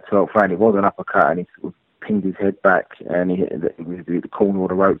say, in that 12th round, it was an uppercut, and he sort of pinged his head back, and he hit the corner or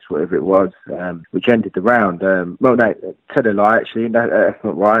the ropes, whatever it was, which ended the round. Well, no, tell a lie, actually, that's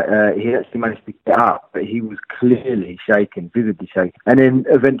not right. He actually managed to get up, but he was clearly shaken, visibly shaken. And then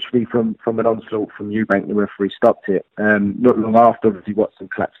eventually, from an onslaught from Eubank, the referee stopped it. Not long after, obviously, Watson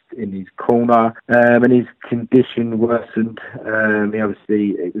collapsed in his corner, and his condition worsened.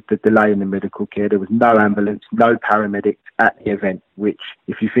 Obviously, the delay in the medical care, there was no ambulance, no paramedics at the event, which,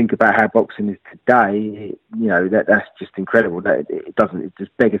 if you think about how boxing is today, that's just incredible. That it doesn't. It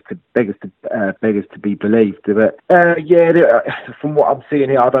just beggars to be believed. But from what I'm seeing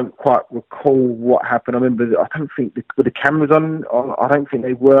here, I don't quite recall what happened. I remember. I don't think were the cameras on. I don't think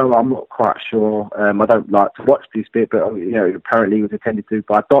they were. I'm not quite sure. I don't like to watch this bit, but apparently he was attended to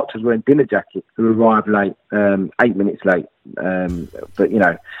by doctors wearing dinner jackets who arrived late, 8 minutes late.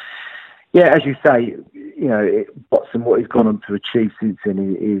 As you say, Watson, what he's gone on to achieve since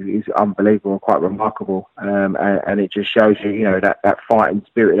then is unbelievable and quite remarkable. And it just shows you, that fighting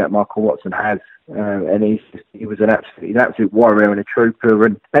spirit that Michael Watson has. And he was an absolute warrior and a trooper.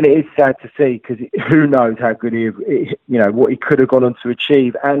 And it is sad to see, because who knows how good what he could have gone on to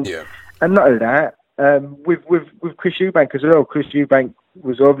achieve. And not only that, with Chris Eubank as well. Chris Eubank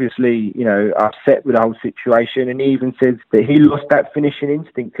was obviously, upset with the whole situation, and he even says that he lost that finishing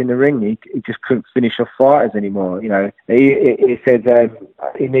instinct in the ring. He just couldn't finish off fighters anymore. He said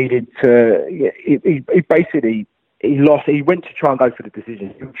he needed to. He basically. He lost. He went to try and go for the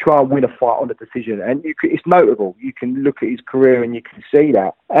decision. He would try and win a fight on the decision, and it's notable. You can look at his career and you can see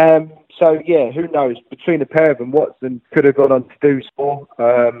that. Who knows? Between the pair of them, Watson could have gone on to do more,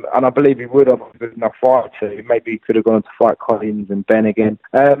 and I believe he would have with enough fight to. Maybe he could have gone on to fight Collins and Ben again.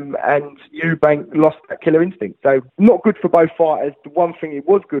 And Eubank lost that killer instinct. So not good for both fighters. The one thing it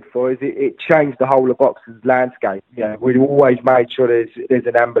was good for is it changed the whole of boxing's landscape. We always made sure there's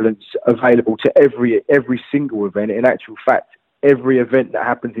an ambulance available to every single event. In actual fact, every event that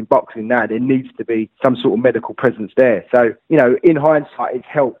happens in boxing now, there needs to be some sort of medical presence there. So, in hindsight, it's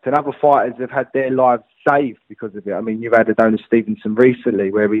helped. And other fighters have had their lives saved because of it. I mean, you've had Adonis Stevenson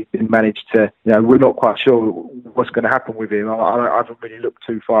recently where he's been managed to, we're not quite sure what's going to happen with him. I haven't really looked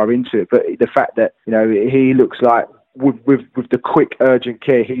too far into it. But the fact that, he looks like, with the quick, urgent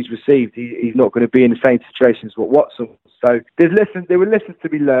care he's received, he's not going to be in the same situation as what Watson was. So there were lessons to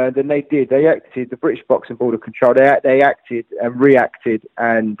be learned, and they did. They acted. The British Boxing Board of Control. They acted and reacted,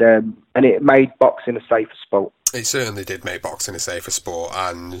 and it made boxing a safer sport. It certainly did make boxing a safer sport,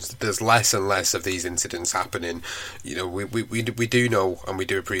 and there's less and less of these incidents happening. We do know and we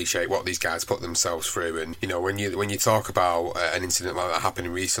do appreciate what these guys put themselves through, and when you talk about an incident like that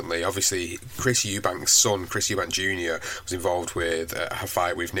happening recently, obviously Chris Eubank's son, Chris Eubank Jr., was involved with a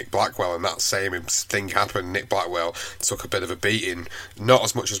fight with Nick Blackwell, and that same thing happened. Nick Blackwell took a bit of a beating, not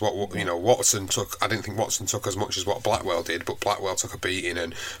as much as what Watson took. I didn't think Watson took as much as what Blackwell did, but Blackwell took a beating,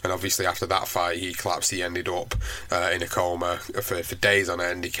 and obviously after that fight he collapsed. He ended up in a coma for days on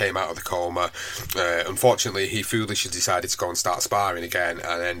end. He came out of the coma. Unfortunately, he foolishly decided to go and start sparring again,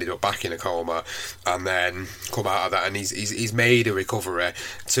 and ended up back in a coma, and then come out of that. And he's made a recovery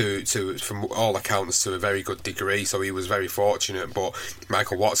to from all accounts to a very good degree. So he was very fortunate. But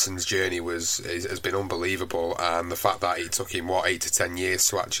Michael Watson's journey has been unbelievable, and the fact that it took him 8 to 10 years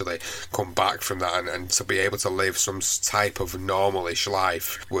to actually come back from that and to be able to live some type of normalish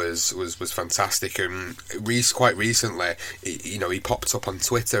life was fantastic. And quite recently, he popped up on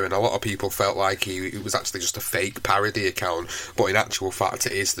Twitter, and a lot of people felt like he was actually just a fake parody account, but in actual fact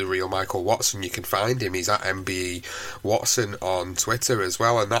it is the real Michael Watson. You can find him. He's at MBE Watson on Twitter as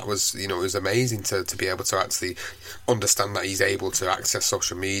well, and that was, it was amazing to be able to actually understand that he's able to access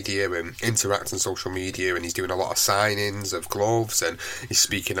social media and interact on social media, and he's doing a lot of signings of gloves, and he's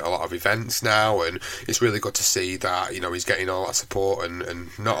speaking at a lot of events now, and it's really good to see that he's getting all that support,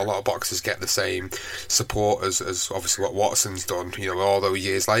 and not a lot of boxers get the same support as obviously what Watson's done, all those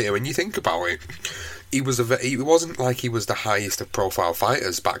years later. When you think about it, he wasn't like he was the highest of profile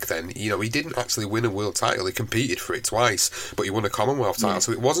fighters back then. He didn't actually win a world title. He competed for it twice, but he won a Commonwealth title.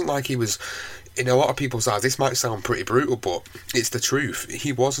 So it wasn't like he was, in a lot of people's eyes, this might sound pretty brutal, but it's the truth.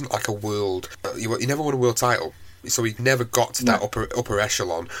 He wasn't like he never won a world title. So he never got to that upper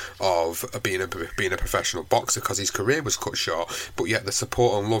echelon of being a professional boxer, because his career was cut short. But yet the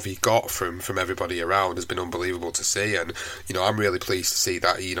support and love he got from everybody around has been unbelievable to see. And I'm really pleased to see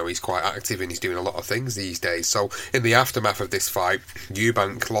that he's quite active and he's doing a lot of things these days. So in the aftermath of this fight,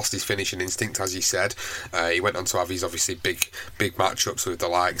 Eubank lost his finishing instinct, as you said. He went on to have his obviously big matchups with the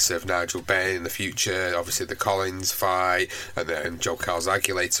likes of Nigel Benn in the future, obviously the Collins fight, and then Joe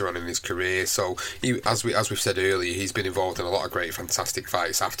Calzaghe later on in his career. So as we've said earlier, he's been involved in a lot of great, fantastic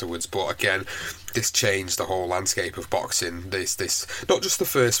fights afterwards. But again, this changed the whole landscape of boxing. This not just the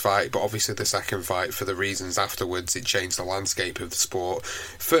first fight, but obviously the second fight, for the reasons afterwards, it changed the landscape of the sport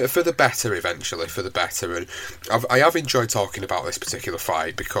for the better. Eventually, for the better. And I have enjoyed talking about this particular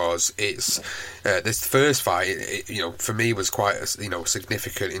fight because it's this first fight. For me, was quite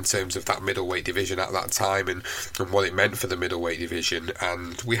significant in terms of that middleweight division at that time and what it meant for the middleweight division.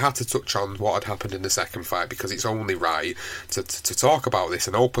 And we had to touch on what had happened in the second fight because it's it's only right to talk about this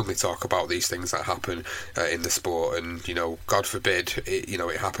and openly talk about these things that happen in the sport. And God forbid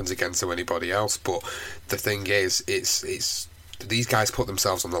it happens again to anybody else. But the thing is, it's these guys put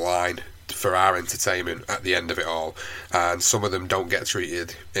themselves on the line for our entertainment at the end of it all, and some of them don't get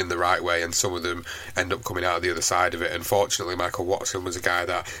treated in the right way, and some of them end up coming out of the other side of it. Unfortunately, Michael Watson was a guy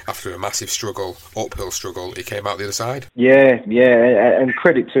that, after a massive uphill struggle, he came out the other side. Yeah, and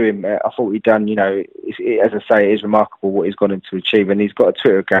credit to him. I thought he'd done, as I say, it is remarkable what he's gone on to achieve, and he's got a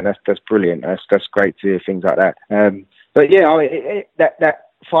Twitter account. That's brilliant. That's great to hear things like that. But yeah, that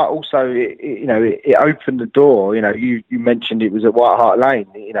fight also, it opened the door. You mentioned it was at White Hart Lane.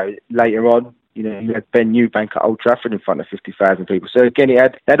 Later on, you had Ben Eubank at Old Trafford in front of 50,000 people. So again,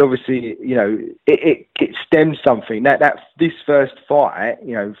 it had obviously, it stemmed something. That this first fight,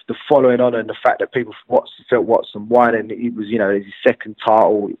 the following on, and the fact that people felt Watson won, and it was, his second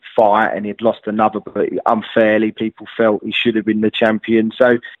title fight, and he'd lost another, but unfairly, people felt he should have been the champion.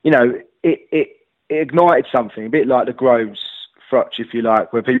 So it ignited something, a bit like the Groves Froch, if you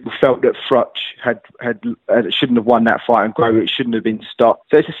like, where people felt that Froch had shouldn't have won that fight, and Grover, it shouldn't have been stopped.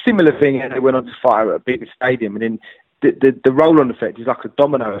 So it's a similar thing, and they went on to fight at a bigger stadium, and then the roll-on effect is like a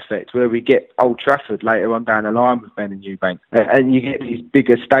domino effect, where we get Old Trafford later on down the line with Ben and Eubank, and you get these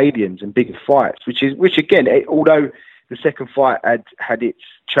bigger stadiums and bigger fights, which again, although the second fight had its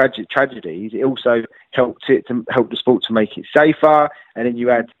tragedies, it also helped the sport to make it safer. And then you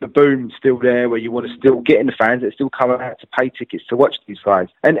had the boom still there, where you want to still get in the fans that still come out to pay tickets to watch these guys.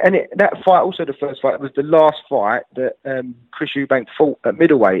 And that fight, also the first fight, was the last fight that Chris Eubank fought at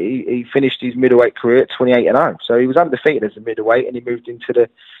middleweight. He finished his middleweight career at 28-0, so he was undefeated as a middleweight, and he moved into the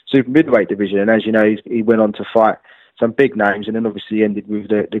super middleweight division. And as you know, he went on to fight some big names, and then obviously ended with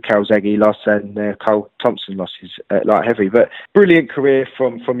the Calzaghe loss and Cole Thompson losses at light heavy. But brilliant career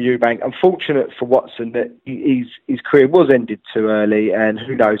from Eubank. Unfortunate for Watson that his career was ended too early, and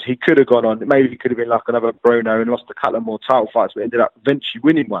who knows, he could have gone on. Maybe he could have been like another Bruno and lost a couple of more title fights, but ended up eventually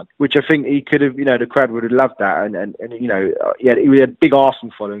winning one, which I think he could have. The crowd would have loved that, and he had a big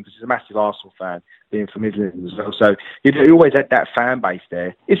Arsenal following, because he's a massive Arsenal fan, being from England as well. So he always had that fan base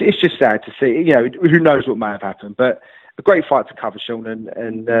there. It's just sad to see. Who knows what may have happened, but a great fight to cover, Sean,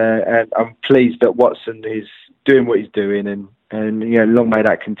 and I'm pleased that Watson is doing what he's doing, and long may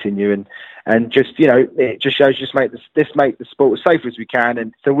that continue, and just it just shows, let's make the sport as safe as we can,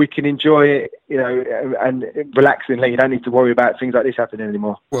 and so we can enjoy it, and relaxingly. You don't need to worry about things like this happening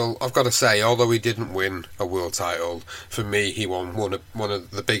anymore. Well, I've got to say, although he didn't win a world title, for me he won one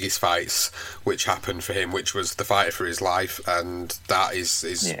of the biggest fights which happened for him, which was the fight for his life, and that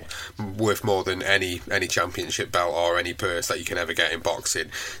is worth more than any championship belt or any purse that you can ever get in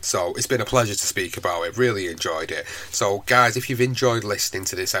boxing. So it's been a pleasure to speak about it. Really enjoyed it. So guys, if you've enjoyed listening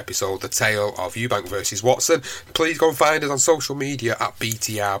to this episode, The Tale of Eubank versus Watson, please go and find us on social media at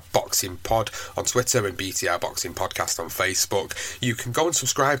BTR Boxing Pod on Twitter and BTR Boxing Podcast on Facebook. You can go and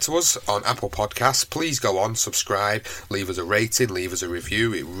subscribe to us on Apple Podcasts. Please go on, subscribe, leave us a rating, leave us a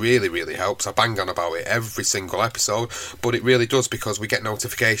review. It really, really helps. I bang on about it every single episode, but it really does, because we get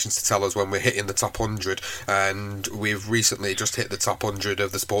notifications to tell us when we're hitting the top 100, and we've recently just hit the top 100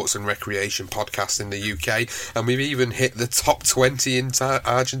 of the Sports and Recreation podcast in the UK, and we've even hit the top 20 in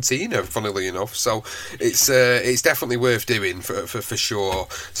Argentina, funnily enough. So it's definitely worth doing for sure.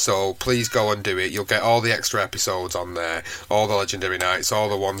 So please go and do it. You'll get all the extra episodes on there, all the legendary nights, all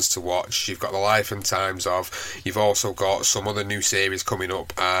the ones to watch. You've got the life and times of. You've also got some other new series coming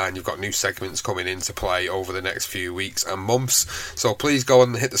up, and you've got new segments coming into play over the next few weeks and months. So please go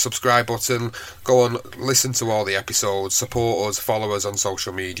and hit the subscribe button. Go and listen to all the episodes. Support us. Follow us on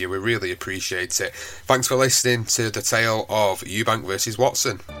social media. We really appreciate it. Thanks for listening to The Tale of Eubank versus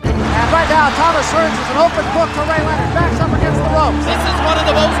Watson. And right now, Thomas Hearns is an open book to Ray Leonard. Backs up against the ropes. This is one of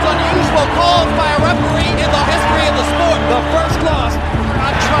the most unusual calls by a referee in the history of the sport. The first loss. A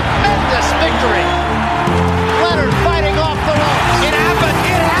tremendous victory. Leonard fighting off the ropes. It happened.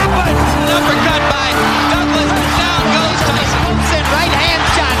 An uppercut by Douglas. Down goes Tyson. Thompson, right hand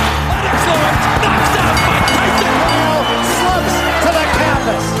shot. Excellent. Knocks out by Tyson. Slumps to the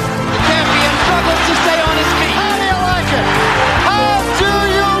canvas. The champion struggles to stay on his feet. How do you like it? How do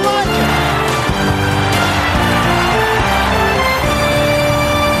you like it?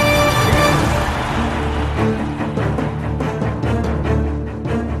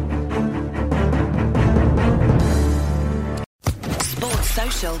 Sports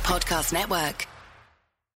Social Podcast Network.